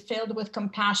One be filled with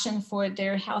compassion for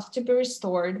their health to be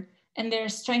restored and their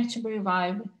strength to be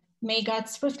revived. May God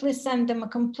swiftly send them a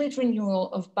complete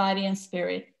renewal of body and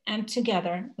spirit. And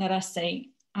together, let us say,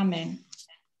 Amen.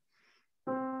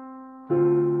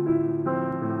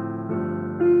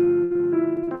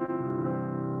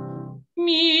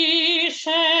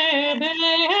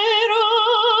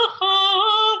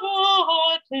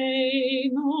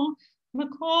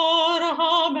 מקור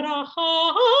הברכה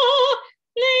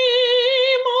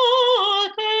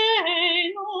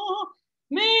לאמותינו.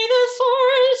 May the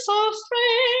source of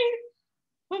strength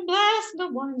who bless the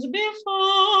ones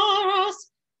before us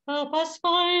help us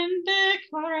find the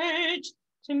courage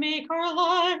to make our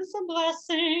lives a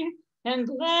blessing, and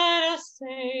let us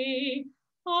say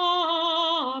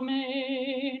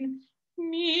Amen.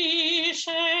 Mi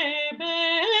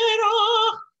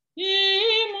sheberach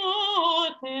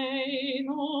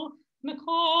imotenu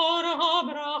mekor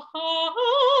habracha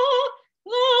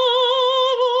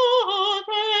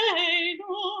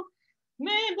lavotenu.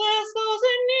 May bless those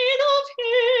in need of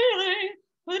healing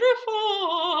with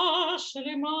refuah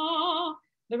shlema,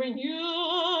 the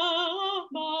renewal of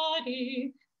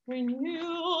body,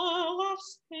 renewal of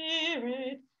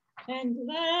spirit, and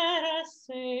let us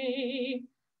say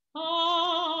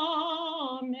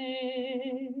Amen.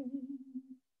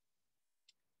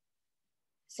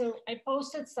 So I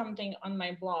posted something on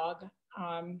my blog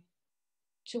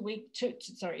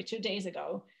 2 days ago,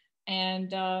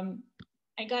 and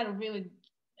I got a really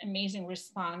amazing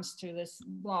response to this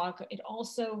blog. It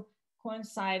also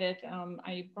coincided,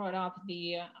 I brought up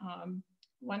the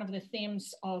one of the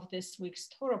themes of this week's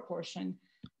Torah portion.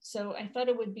 So I thought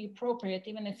it would be appropriate,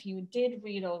 even if you did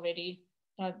read already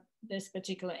this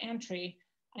particular entry,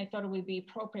 I thought it would be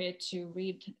appropriate to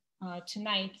read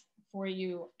tonight for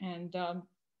you and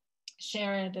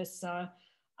share this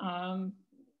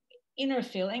inner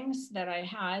feelings that I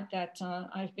had, that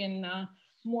I've been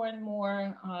more and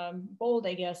more bold,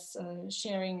 I guess,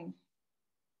 sharing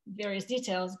various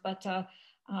details. But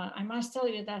I must tell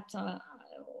you that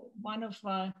one of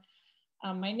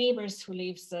my neighbors who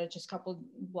lives just a couple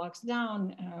blocks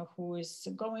down, who is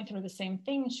going through the same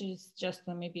thing, she's just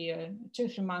maybe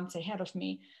 2-3 months ahead of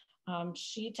me.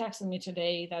 She texted me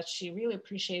today that she really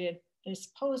appreciated this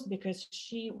post because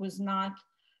she was not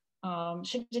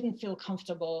she didn't feel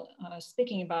comfortable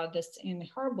speaking about this in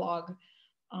her blog,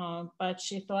 but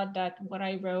she thought that what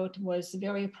I wrote was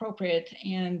very appropriate,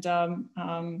 and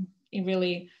it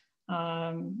really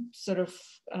sort of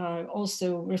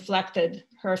also reflected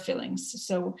her feelings.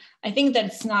 So I think that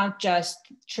it's not just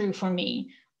true for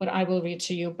me, what I will read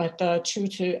to you, but true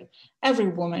to every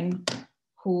woman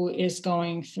who is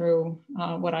going through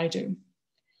what I do.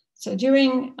 So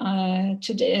during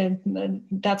today,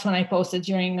 that's when I posted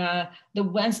during the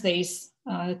Wednesday's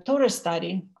Torah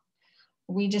study,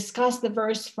 we discussed the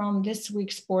verse from this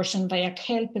week's portion,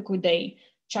 Vayakhel Pekudei,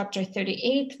 chapter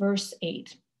 38, verse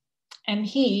 8. And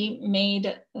he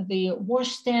made the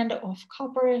washstand of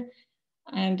copper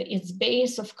and its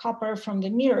base of copper from the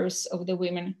mirrors of the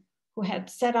women who had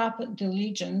set up the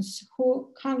legions who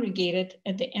congregated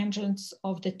at the entrance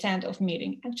of the tent of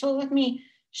meeting. Actually, let me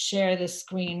share the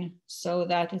screen so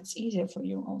that it's easier for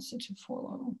you also to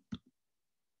follow.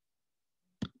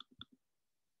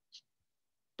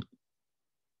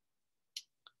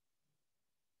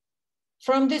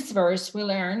 From this verse, we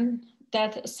learn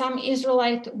that some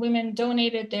Israelite women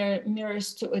donated their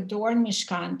mirrors to adorn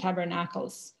Mishkan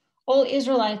tabernacles. All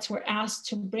Israelites were asked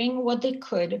to bring what they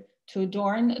could to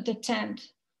adorn the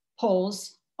tent,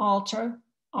 poles, altar,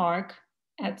 ark,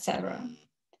 etc.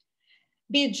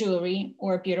 Be it jewelry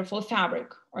or beautiful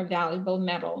fabric or valuable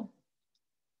metal.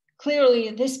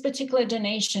 Clearly, this particular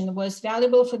donation was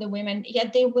valuable for the women,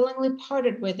 yet they willingly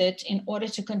parted with it in order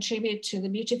to contribute to the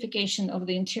beautification of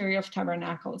the interior of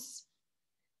tabernacles.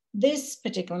 This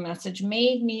particular message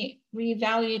made me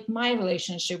reevaluate my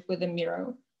relationship with the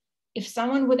mirror. If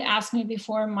someone would ask me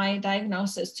before my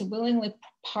diagnosis to willingly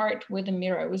part with the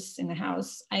mirrors in the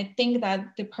house, I think that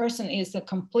the person is a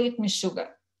complete mishuga.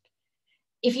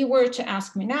 If you were to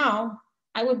ask me now,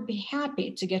 I would be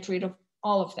happy to get rid of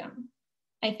all of them.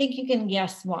 I think you can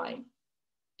guess why.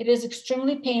 It is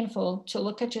extremely painful to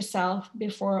look at yourself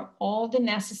before all the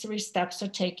necessary steps are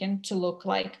taken to look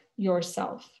like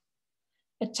yourself.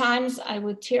 At times I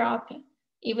would tear up,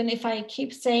 even if I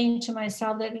keep saying to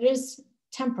myself that it is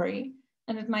temporary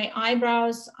and that my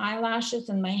eyebrows, eyelashes,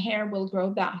 and my hair will grow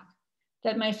back,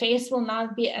 that my face will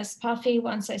not be as puffy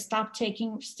once I stop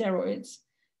taking steroids,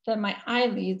 that my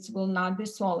eyelids will not be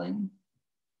swollen.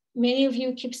 Many of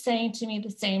you keep saying to me the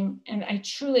same, and I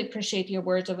truly appreciate your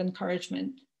words of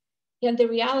encouragement. Yet the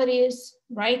reality is,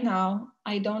 right now,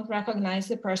 I don't recognize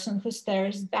the person who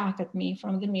stares back at me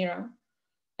from the mirror.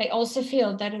 I also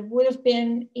feel that it would have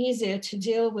been easier to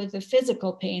deal with the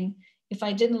physical pain if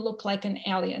I didn't look like an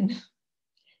alien.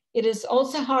 It is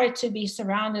also hard to be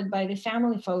surrounded by the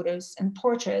family photos and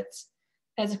portraits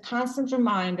as a constant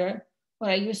reminder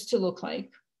what I used to look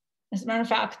like. As a matter of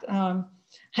fact,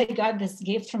 I got this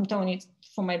gift from Tony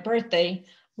for my birthday,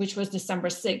 which was December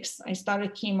 6th. I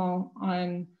started chemo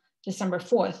on December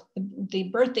 4th. The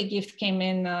birthday gift came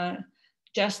in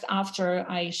just after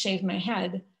I shaved my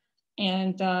head.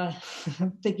 And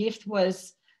the gift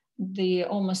was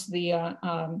almost the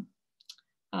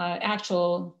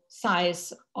actual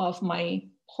size of my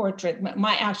portrait,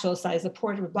 my actual size, the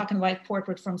portrait, black and white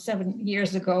portrait from 7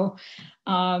 years ago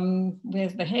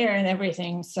with the hair and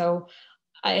everything. So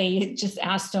I just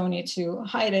asked Tony to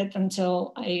hide it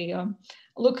until I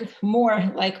look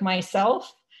more like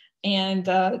myself and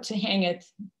to hang it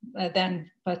then.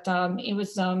 But it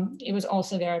was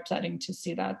also very upsetting to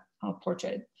see that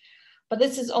portrait. But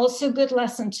this is also a good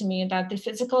lesson to me that the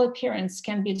physical appearance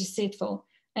can be deceitful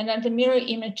and that the mirror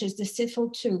image is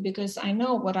deceitful too, because I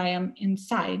know what I am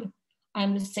inside.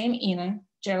 I'm the same Ina,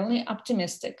 generally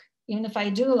optimistic, even if I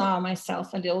do allow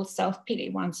myself a little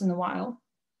self-pity once in a while.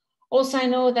 Also, I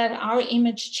know that our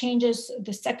image changes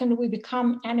the second we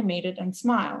become animated and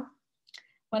smile.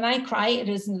 When I cry, it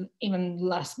is even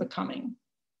less becoming.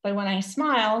 But when I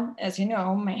smile, as you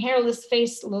know, my hairless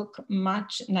face looks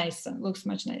much nicer.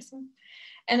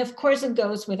 And of course, it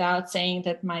goes without saying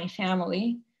that my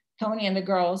family, Tony and the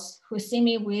girls who see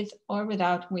me with or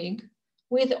without wig,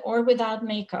 with or without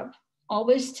makeup,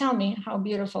 always tell me how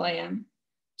beautiful I am.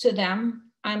 To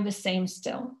them, I'm the same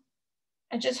still.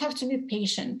 I just have to be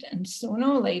patient, and sooner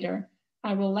or later,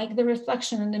 I will like the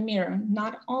reflection in the mirror,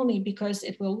 not only because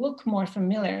it will look more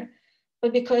familiar,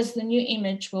 but because the new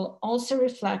image will also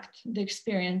reflect the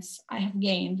experience I have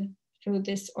gained through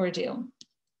this ordeal.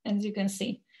 As you can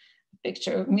see, a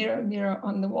picture of mirror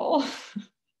on the wall.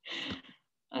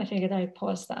 I figured I'd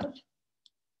pause that.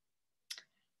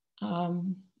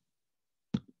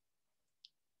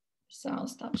 So I'll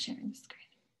stop sharing the screen.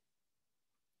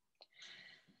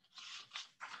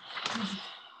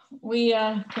 We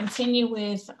continue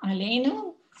with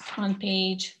Aleinu on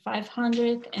page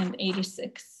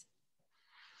 586.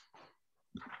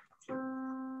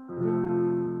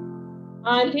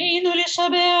 עלינו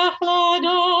לשבח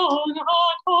לאדון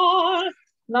הכל,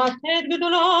 לתת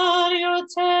גדולה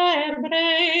ליוצר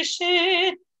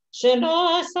בראשית,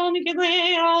 שלא שם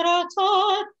גדלי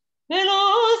ארצות,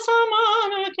 ולא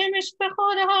שמנו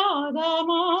כמשפחות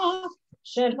האדמה,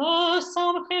 שלא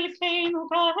שם חלקנו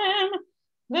כהם,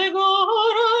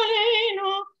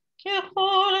 וגורלנו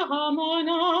ככל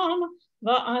המונם,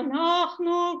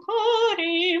 ואנחנו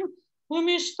קוראים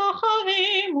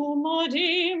ומשתחווים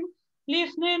ומודים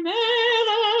לפני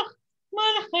מלך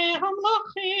מלכי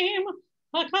המלכים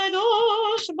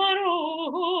הקדוש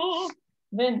ברוך הוא,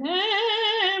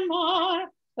 ונאמר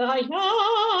והיה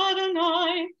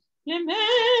אדוני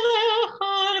למלך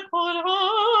על כל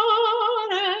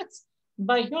הארץ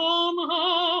ביום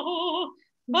ההוא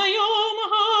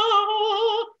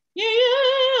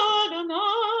יהיה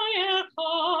אדוני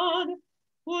אחד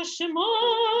ושמו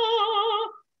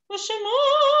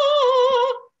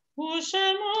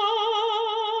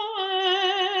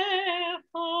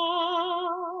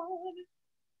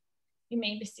You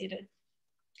may be seated.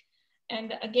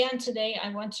 And again today, I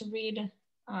want to read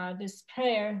this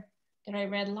prayer that I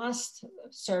read last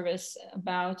service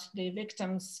about the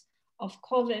victims of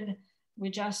COVID. We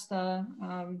just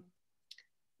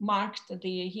marked the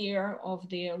year of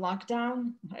the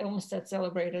lockdown. I almost said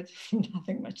celebrated,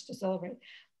 nothing much to celebrate,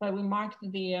 but we marked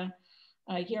the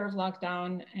year of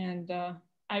lockdown. And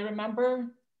I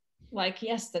remember like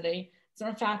yesterday, as a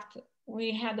matter of fact,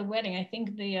 we had a wedding. I think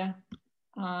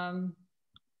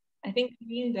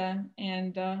Linda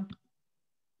and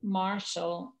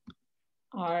Marshall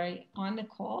are on the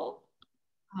call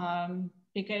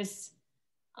because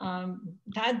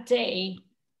that day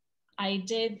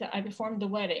I performed the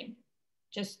wedding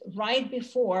just right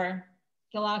before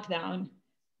the lockdown.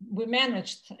 We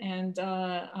managed, and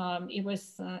it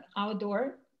was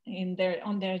outdoor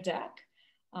on their deck,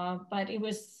 but it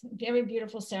was very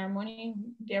beautiful ceremony.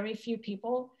 Very few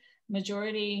people,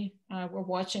 majority were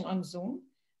watching on Zoom,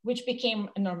 which became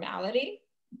a normality.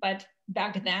 But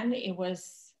back then it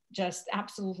was just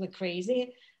absolutely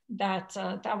crazy that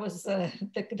that was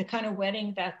the kind of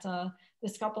wedding that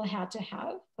this couple had to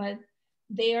have. But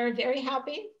they are very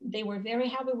happy. They were very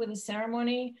happy with the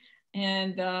ceremony.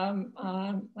 And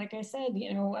like I said,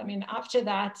 I mean, after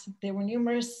that, there were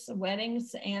numerous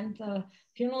weddings and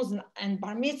funerals and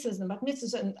bar mitzvahs and bat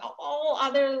mitzvahs and all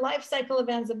other life cycle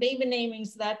events, the baby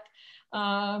namings that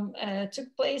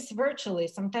took place virtually,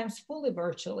 sometimes fully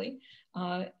virtually.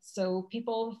 So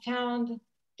people found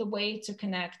the way to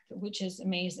connect, which is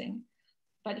amazing.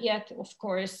 But yet, of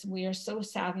course, we are so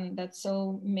saddened that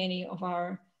so many of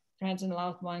our friends and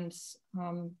loved ones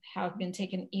have been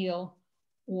taken ill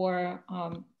or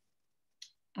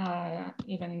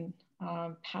even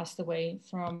passed away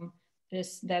from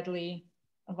this deadly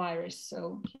virus.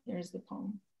 So here's the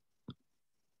poem.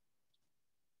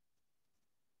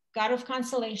 God of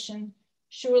consolation,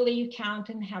 surely you count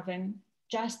in heaven,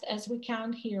 just as we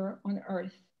count here on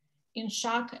earth. In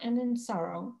shock and in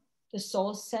sorrow, the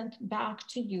souls sent back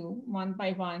to you one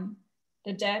by one,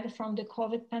 the dead from the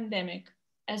COVID pandemic,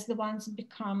 as the ones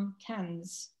become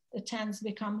tens, the tens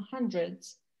become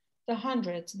hundreds, the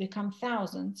hundreds become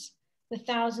thousands, the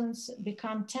thousands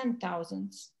become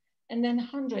 10,000s, and then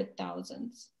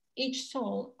 100,000s, each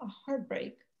soul a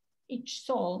heartbreak, each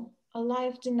soul a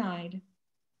life denied.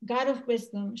 God of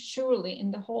wisdom, surely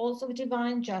in the halls of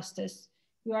divine justice,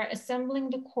 you are assembling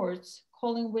the courts,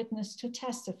 calling witness to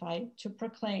testify, to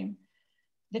proclaim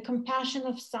the compassion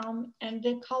of some and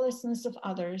the callousness of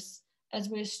others as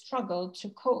we struggle to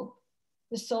cope.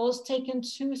 The souls taken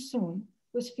too soon,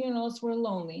 whose funerals were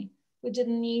lonely, who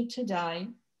didn't need to die,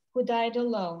 who died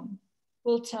alone,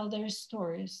 will tell their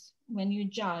stories when you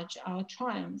judge our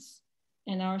triumphs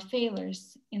and our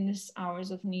failures in these hours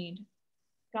of need.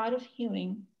 God of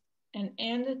healing, an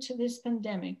end to this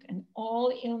pandemic and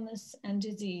all illness and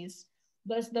disease,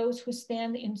 bless those who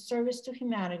stand in service to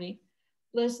humanity,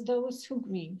 bless those who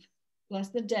grieve, bless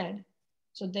the dead,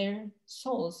 so their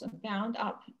souls are bound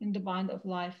up in the bond of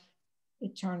life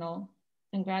eternal,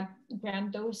 and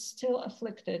grant those still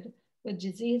afflicted with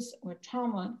disease or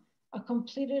trauma a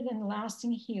completed and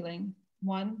lasting healing,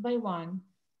 one by one,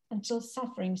 until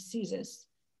suffering ceases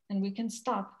and we can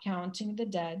stop counting the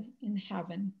dead in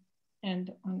heaven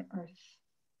and on earth.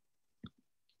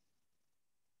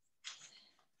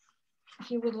 If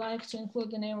you would like to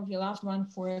include the name of your loved one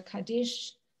for a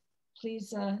Kaddish,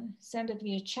 please send it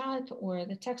via chat or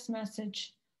the text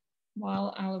message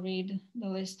while I'll read the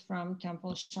list from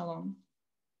Temple Shalom.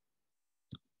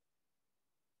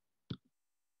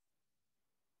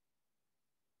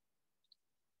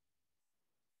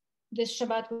 This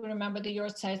Shabbat, we remember the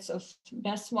yortzites of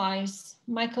Bess Wise,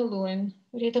 Michael Lewin,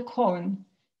 Rita Cohen,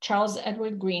 Charles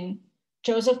Edward Green,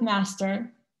 Joseph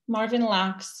Master, Marvin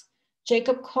Lax,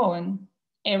 Jacob Cohen,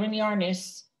 Aaron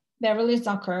Yarnis, Beverly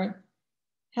Zucker,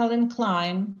 Helen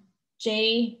Klein,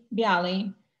 Jay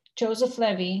Bialy, Joseph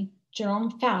Levy,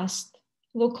 Jerome Fast,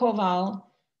 Luke Koval,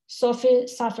 Sophie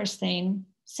Safferstein,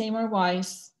 Seymour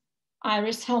Weiss,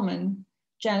 Iris Hellman,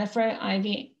 Jennifer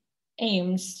Ivy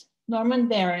Ames, Norman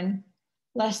Barron,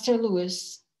 Lester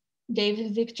Lewis,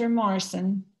 David Victor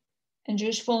Morrison, and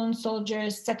Jewish fallen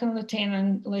soldiers, Second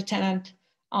Lieutenant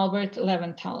Albert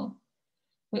Leventhal.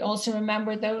 We also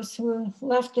remember those who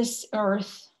left this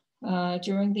earth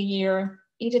during the year: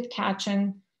 Edith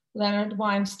Katchen, Leonard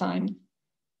Weinstein,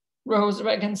 Rose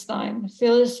Regenstein,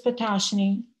 Phyllis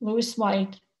Patashny, Louis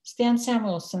White, Stan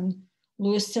Samuelson,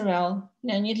 Louis Sorrell,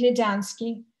 Leonid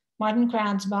Lidansky, Martin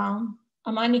Kranzbaum,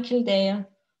 Amani Kildea,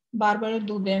 Barbara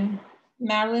Dubin,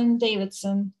 Marilyn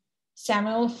Davidson,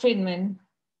 Samuel Friedman,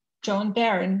 Joan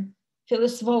Barron,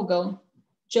 Phyllis Vogel,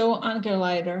 Joe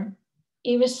Ungerleider,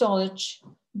 Eva Solich,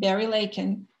 Barry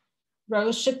Lakin,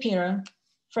 Rose Shapiro,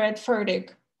 Fred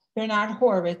Fertig, Bernard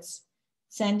Horwitz,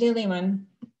 Sandy Lehman,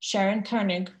 Sharon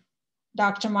Koenig,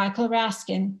 Dr. Michael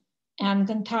Raskin, Ann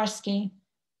Gontarski,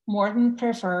 Morton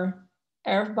Prefer,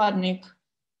 Erev Budnik,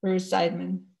 Bruce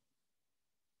Zeidman,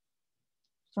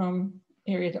 from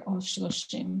period of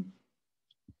Shloshim.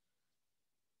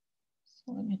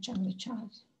 So let me check the chat.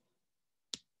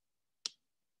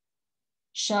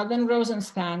 Sheldon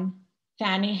Rosenspan,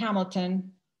 Fanny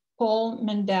Hamilton, Paul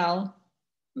Mendel,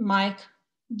 Mike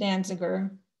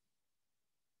Danziger.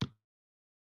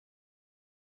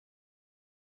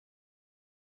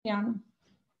 Yeah,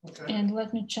 okay. And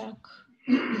let me check.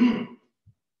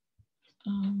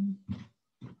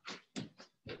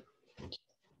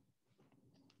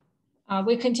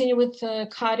 We continue with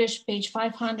Kaddish, page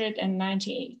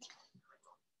 598.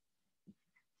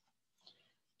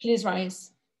 Please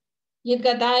rise.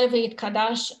 Yitgadal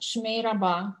v'yitkadash shmei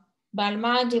rabba,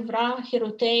 b'alma divra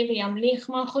hirutei v'yamlich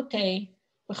malchutei,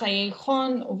 b'chayei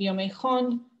chon u'v'yomei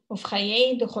chon,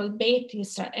 u'v'chayei d'chol beit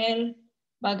Yisrael,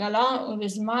 b'agala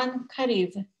u'v'zman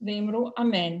kariv, v'imru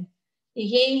amen.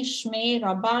 Yehei shmei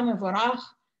rabba mevorach,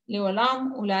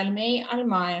 le'olam u'le'almei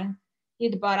almaya,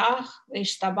 יתברך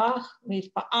וישתבח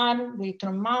ויתפאר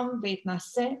ויתרומם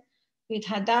ויתנשא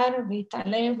ויתהדר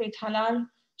ויתעלה ויתהלל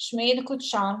שמי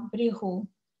לקודשה בריחו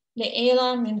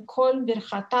לעילה מן כל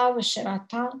ברכתה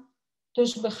ושירתה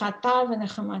תושבחתה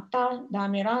ונחמתה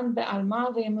דאמירן בעלמה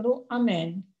ואמרו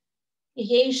אמן.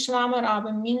 יהי שלום רב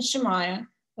מן שמיה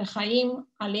וחיים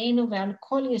עלינו ועל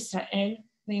כל ישראל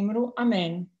ואמרו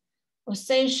אמן.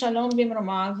 עושה שלום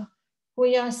במרומיו הוא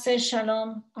יעשה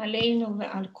שלום עלינו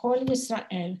ועל כל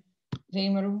ישראל,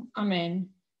 ואמרו אמן.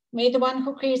 May the one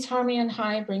who creates harmony on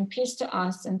high bring peace to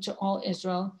us and to all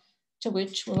Israel, to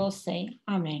which we will say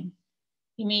amen.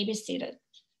 You may be seated.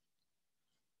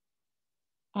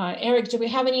 Eric, do we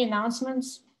have any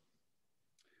announcements?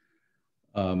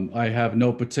 I have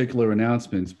no particular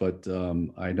announcements, but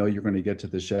I know you're going to get to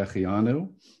the Shechianu.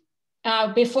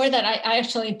 Before that, I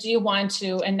actually do want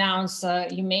to announce,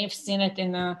 you may have seen it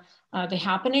in the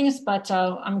happenings, but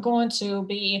I'm going to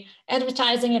be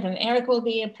advertising it, and Eric will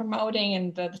be promoting,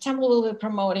 and the temple will be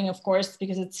promoting, of course,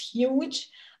 because it's huge.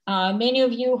 Many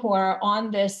of you who are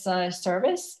on this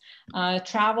service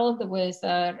traveled with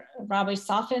Rabbi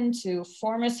Safin to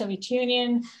former Soviet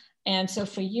Union, and so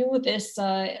for you, this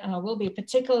will be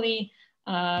particularly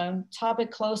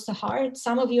topic close to heart.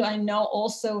 Some of you I know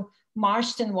also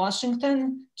marched in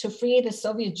Washington to free the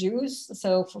Soviet Jews.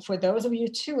 So for those of you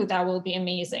too, that will be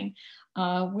amazing.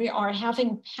 We are having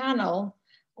a panel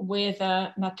with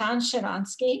Natan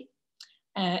Sharansky,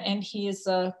 and he is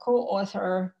a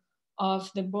co-author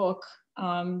of the book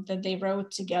that they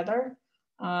wrote together.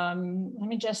 Let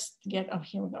me just get, oh,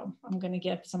 here we go. I'm gonna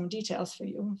get some details for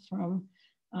you from,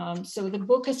 so the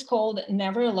book is called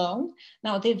Never Alone.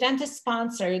 Now the event is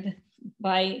sponsored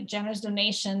by generous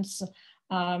donations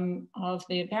of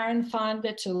the Barron Fund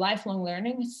to Lifelong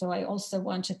Learning. So I also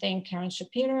want to thank Karen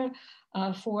Shapiro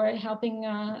for helping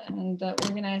and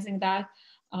organizing that.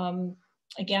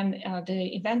 Again,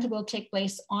 the event will take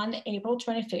place on April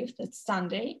 25th, it's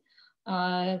Sunday,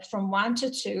 from 1 to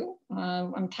 2.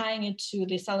 I'm tying it to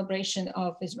the celebration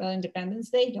of Israeli Independence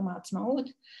Day, Yom HaAtzmaut.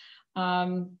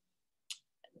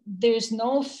 There's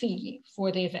no fee for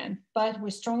the event, but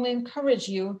we strongly encourage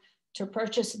you to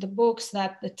purchase the books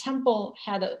that the temple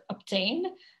had obtained.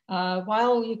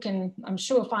 While you can, I'm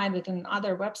sure, find it in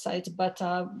other websites, but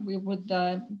we would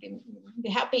be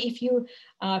happy if you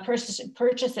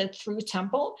purchase it through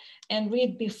temple and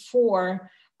read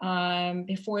before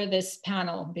before this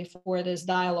panel, before this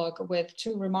dialogue with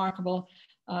two remarkable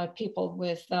people,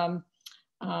 with Natan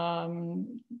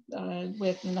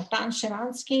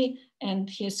Sharansky and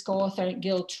his co-author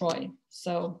Gil Troy.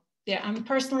 So yeah, I'm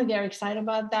personally very excited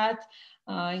about that.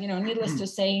 Needless to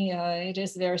say, it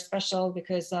is very special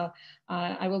because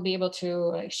I will be able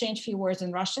to exchange a few words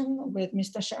in Russian with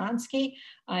Mr. Sharansky.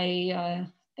 I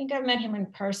think I met him in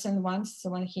person once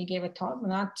when he gave a talk,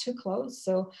 not too close.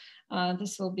 So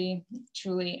this will be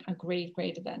truly a great,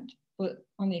 great event. Put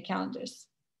on the calendars.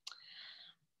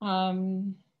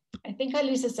 I think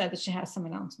Alisa said that she has some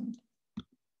announcement.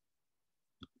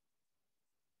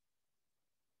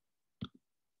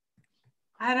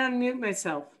 I had to unmute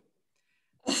myself.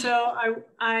 So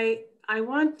I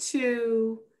want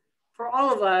to, for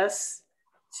all of us,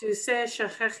 to say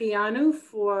Shechechianu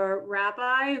for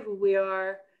Rabbi, who we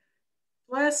are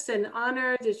blessed and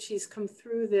honored that she's come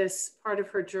through this part of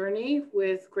her journey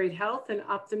with great health and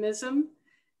optimism,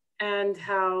 and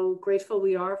how grateful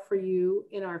we are for you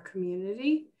in our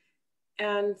community,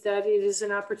 and that it is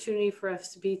an opportunity for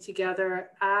us to be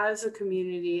together as a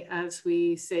community as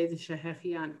we say the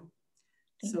Shechechianu.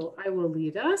 So I will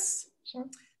lead us. Sure.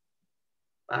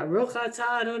 Baruch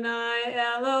atah Adonai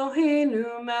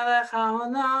Eloheinu melech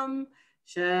haolam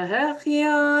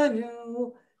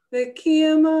shehechianu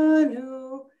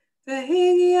v'kiyamanu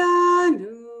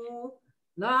v'higianu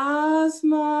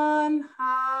lazman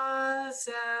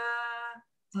hazeh.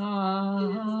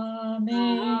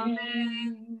 Amen.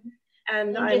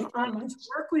 And I'm honored to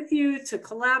work with you, to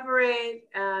collaborate,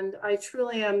 and I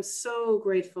truly am so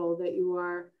grateful that you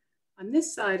are on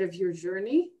this side of your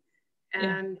journey.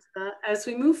 And as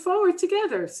we move forward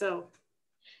together,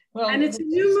 and it's a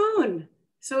new moon,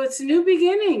 so it's new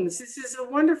beginnings. This is a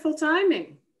wonderful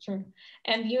timing. Sure,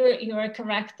 and you are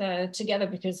correct together,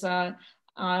 because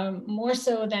more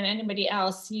so than anybody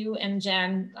else, you and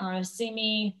Jen see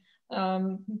me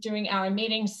during our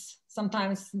meetings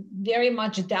sometimes very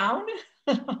much down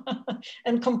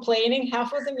and complaining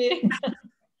half of the meeting,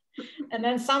 and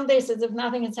then some days as if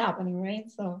nothing is happening,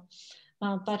 right? So,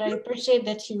 but I appreciate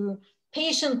that you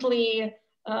patiently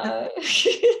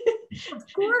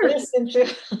listen to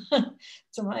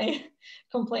my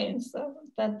complaints. So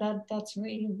that's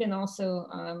really been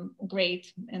also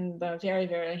great and very,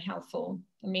 very helpful.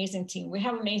 Amazing team. We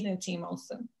have an amazing team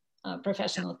also,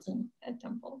 professional team at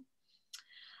Temple.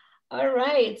 All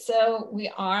right, so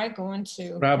we are going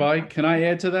to. Rabbi, can I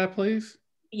add to that, please?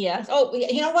 Yes. Oh,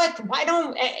 you know what? Why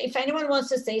don't, if anyone wants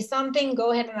to say something,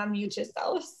 go ahead and unmute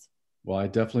yourselves. Well, I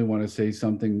definitely want to say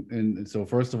something. And so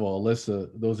first of all, Alyssa,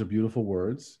 those are beautiful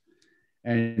words.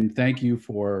 And thank you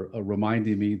for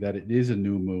reminding me that it is a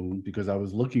new moon, because I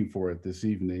was looking for it this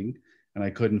evening and I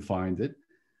couldn't find it.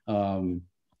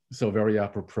 So very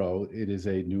apropos, it is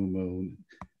a new moon.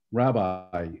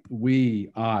 Rabbi,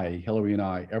 Hillary and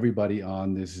I, everybody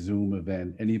on this Zoom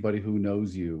event, anybody who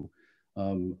knows you,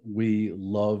 we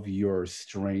love your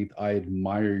strength. I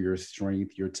admire your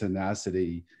strength, your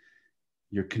tenacity,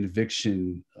 your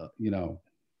conviction.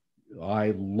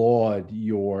 I laud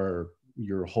your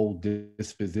whole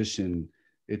disposition.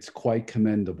 It's quite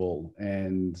commendable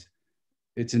and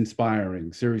it's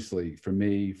inspiring, seriously, for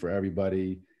me, for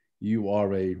everybody. You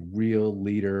are a real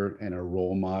leader and a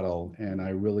role model, and I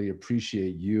really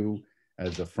appreciate you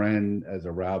as a friend, as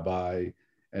a rabbi,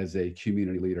 as a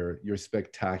community leader. You're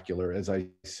spectacular. As I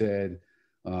said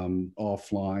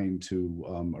offline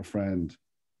to a friend,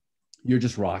 you're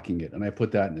just rocking it. And I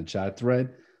put that in the chat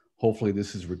thread. Hopefully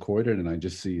this is recorded, and I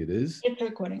just see it is. It's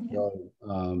recording. Yeah.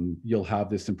 So you'll have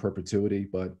this in perpetuity,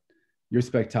 but you're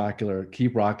spectacular.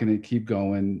 Keep rocking it, keep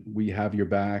going. We have your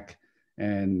back,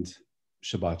 and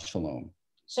Shabbat Shalom.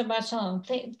 Shabbat Shalom.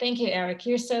 Thank you, Eric.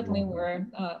 You certainly were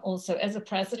also, as a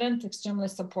president, extremely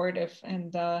supportive,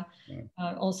 and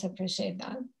also appreciate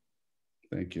that.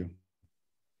 Thank you.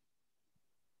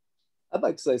 I'd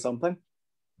like to say something.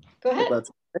 Go ahead.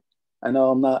 I know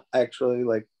I'm not actually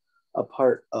like a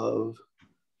part of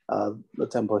the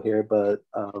temple here, but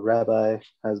Rabbi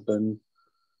has been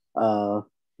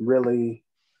really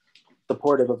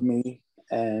supportive of me,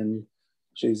 and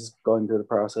she's going through the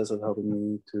process of helping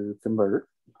me to convert.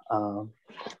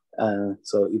 And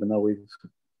so even though we've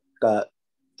got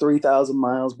 3,000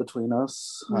 miles between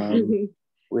us,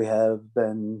 we have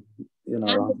been, in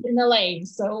LA.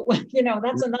 So,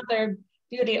 that's another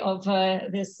beauty of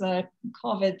this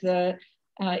COVID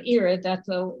era, that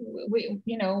we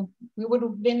would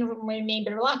have been maybe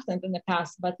reluctant in the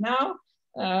past, but now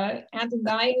Ant and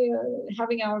I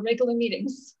having our regular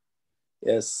meetings.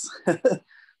 Yes.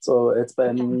 So it's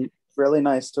been really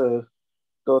nice to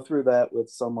go through that with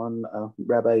someone,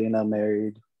 Rabbi,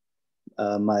 married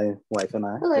my wife and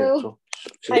I. Hello.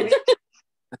 Rachel.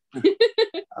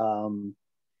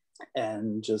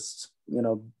 And just,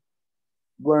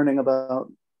 learning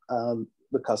about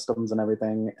the customs and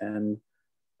everything. And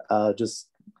just,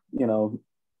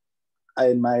 I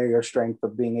admire your strength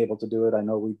of being able to do it. I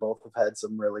know we both have had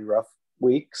some really rough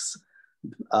weeks,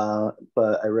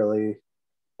 but I really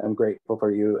am grateful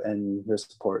for you and your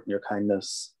support and your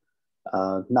kindness,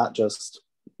 not just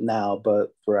now,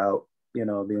 but throughout,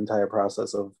 the entire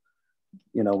process of,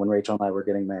 when Rachel and I were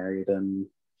getting married and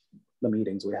the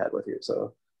meetings we had with you.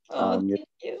 So Thank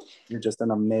you. you're just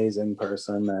an amazing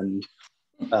person, and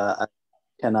I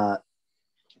cannot,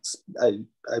 I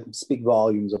speak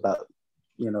volumes about,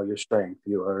 your strength.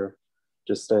 You are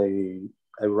just a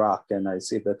rock, and I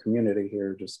see the community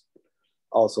here just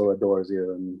also adores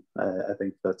you, and I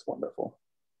think that's wonderful.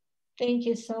 Thank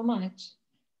you so much.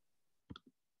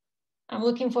 I'm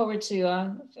looking forward to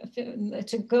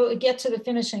go get to the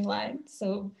finishing line.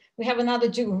 So we have another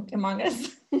Jew among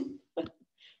us.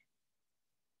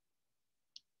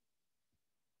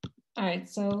 All right,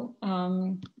 so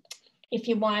if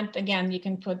you want, again, you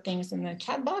can put things in the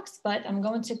chat box, but I'm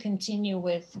going to continue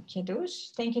with Kiddush.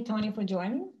 Thank you, Tony, for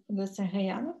joining the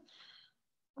Seheyanu.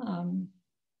 I'm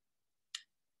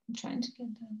trying to get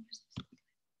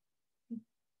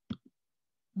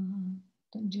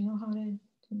do you know how to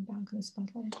back the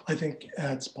spotlight? I think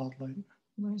add spotlight.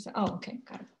 Where's it? Oh, okay,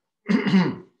 got it.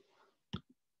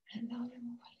 And now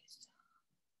remove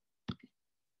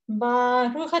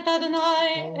Baruch atah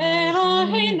Adonai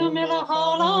Eloheinu melech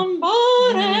haolam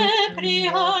borei pri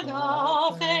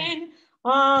hagafen.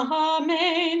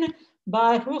 Amen.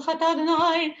 Baruch atah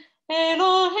Adonai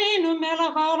Eloheinu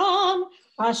melech haolam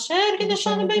asher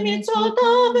kiddushanu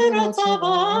b'mitzvotav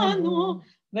v'ratzavanu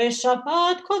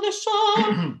v'shabbat kodesho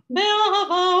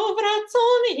be'ahava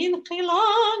u'v'ratzon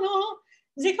hinchilanu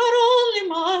zikaron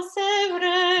l'ma'aseh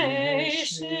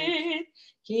v'reishit.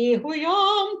 Ki hu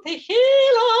yom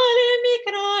tehila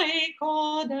lemikrai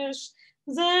kodesh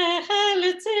zecher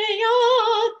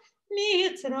l'tziyat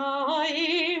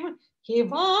Mitzrayim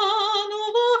kivanu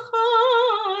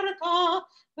v'charta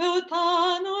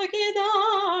ve'otanu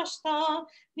kidashta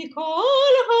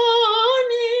mikol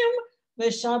ha'amim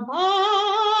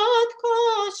v'shabbat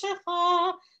kodeshecha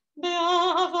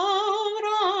be'ahava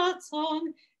u'ratzon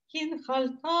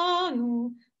kinchaltanu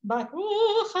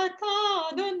Baruch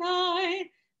atah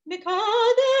Adonai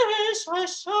Mekadesh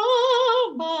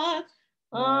HaShabbat.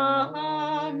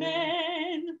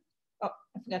 Amen. Oh,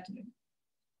 I forgot to do.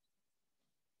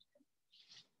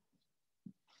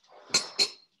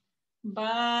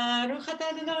 Baruch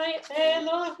atah Adonai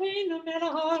Eloheinu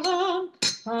melech haolam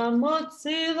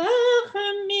hamotzi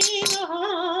lechem min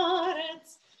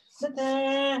haaretz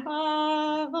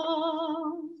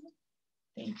b'tehavom.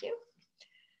 Thank you.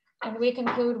 And we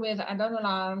conclude with Adon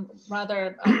Olam,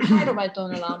 rather part of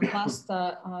Adon Olam, plus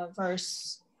the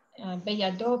verse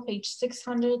Beyado, page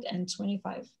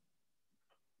 625.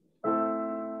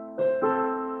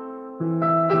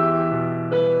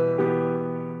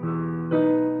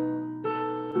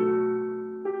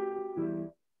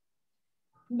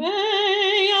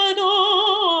 Beyado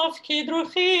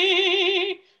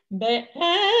kidruchi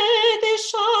be'ed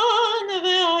ishan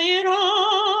ve'ayira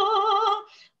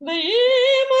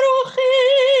ve'imruchi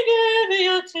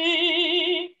geviati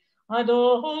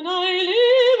Adonai li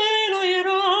ve'lo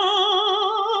yira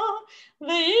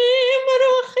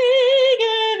ve'imruchi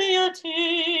geviati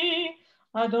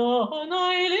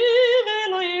Adonai li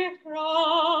ve'lo yira.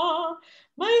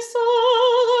 My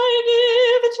soul I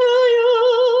give to you,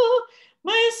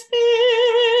 my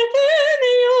spirit in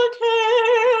your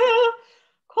care.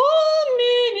 Call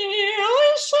me near, I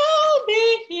shall be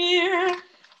here,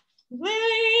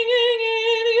 laying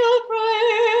in your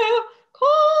prayer.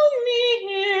 Call me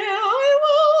here, I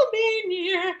will be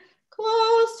near,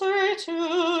 closer to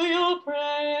your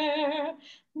prayer.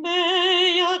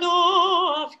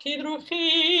 Beyadov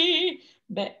kidruchi,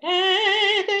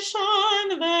 be'ed shan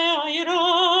ve'ayra,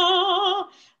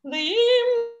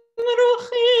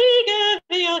 ve'imruchi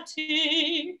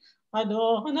geviati,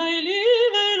 Adonai li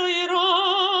ve'lo yira,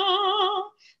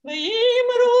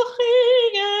 ve'imruchi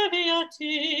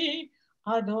geviati,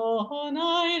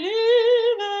 Adonai li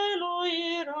ve'lo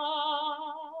yira.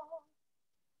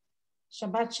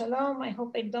 Shabbat Shalom. I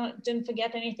hope I didn't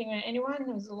forget anything or anyone.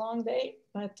 It was a long day,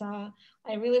 but I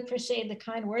really appreciate the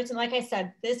kind words. And like I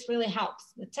said, this really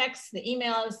helps. The texts, the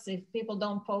emails, if people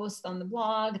don't post on the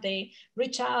blog, they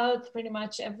reach out pretty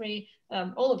much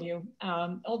all of you,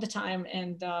 all the time.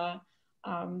 And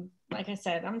like I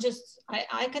said,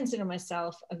 I consider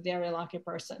myself a very lucky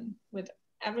person with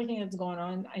everything that's going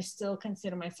on, I still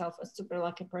consider myself a super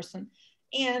lucky person.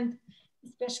 And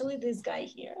especially this guy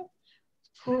here,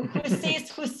 who sees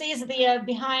the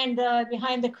behind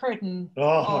the curtain.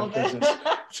 Oh my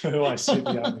goodness. Who I see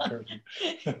behind the curtain.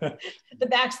 The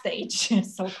backstage,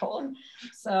 so-called.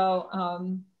 So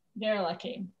they're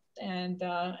lucky. And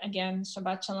again,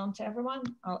 Shabbat Shalom to everyone.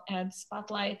 I'll add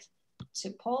spotlight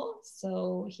to Paul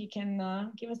so he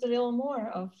can give us a little more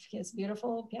of his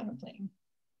beautiful piano playing.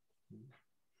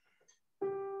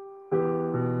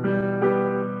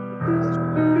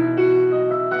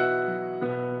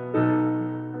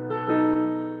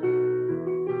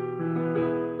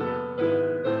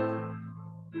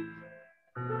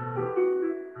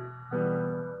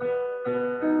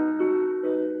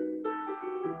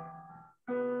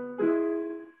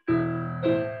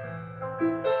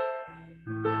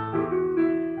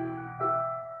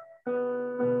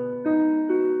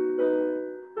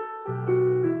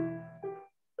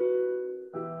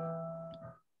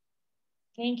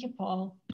 Thank you, Paul.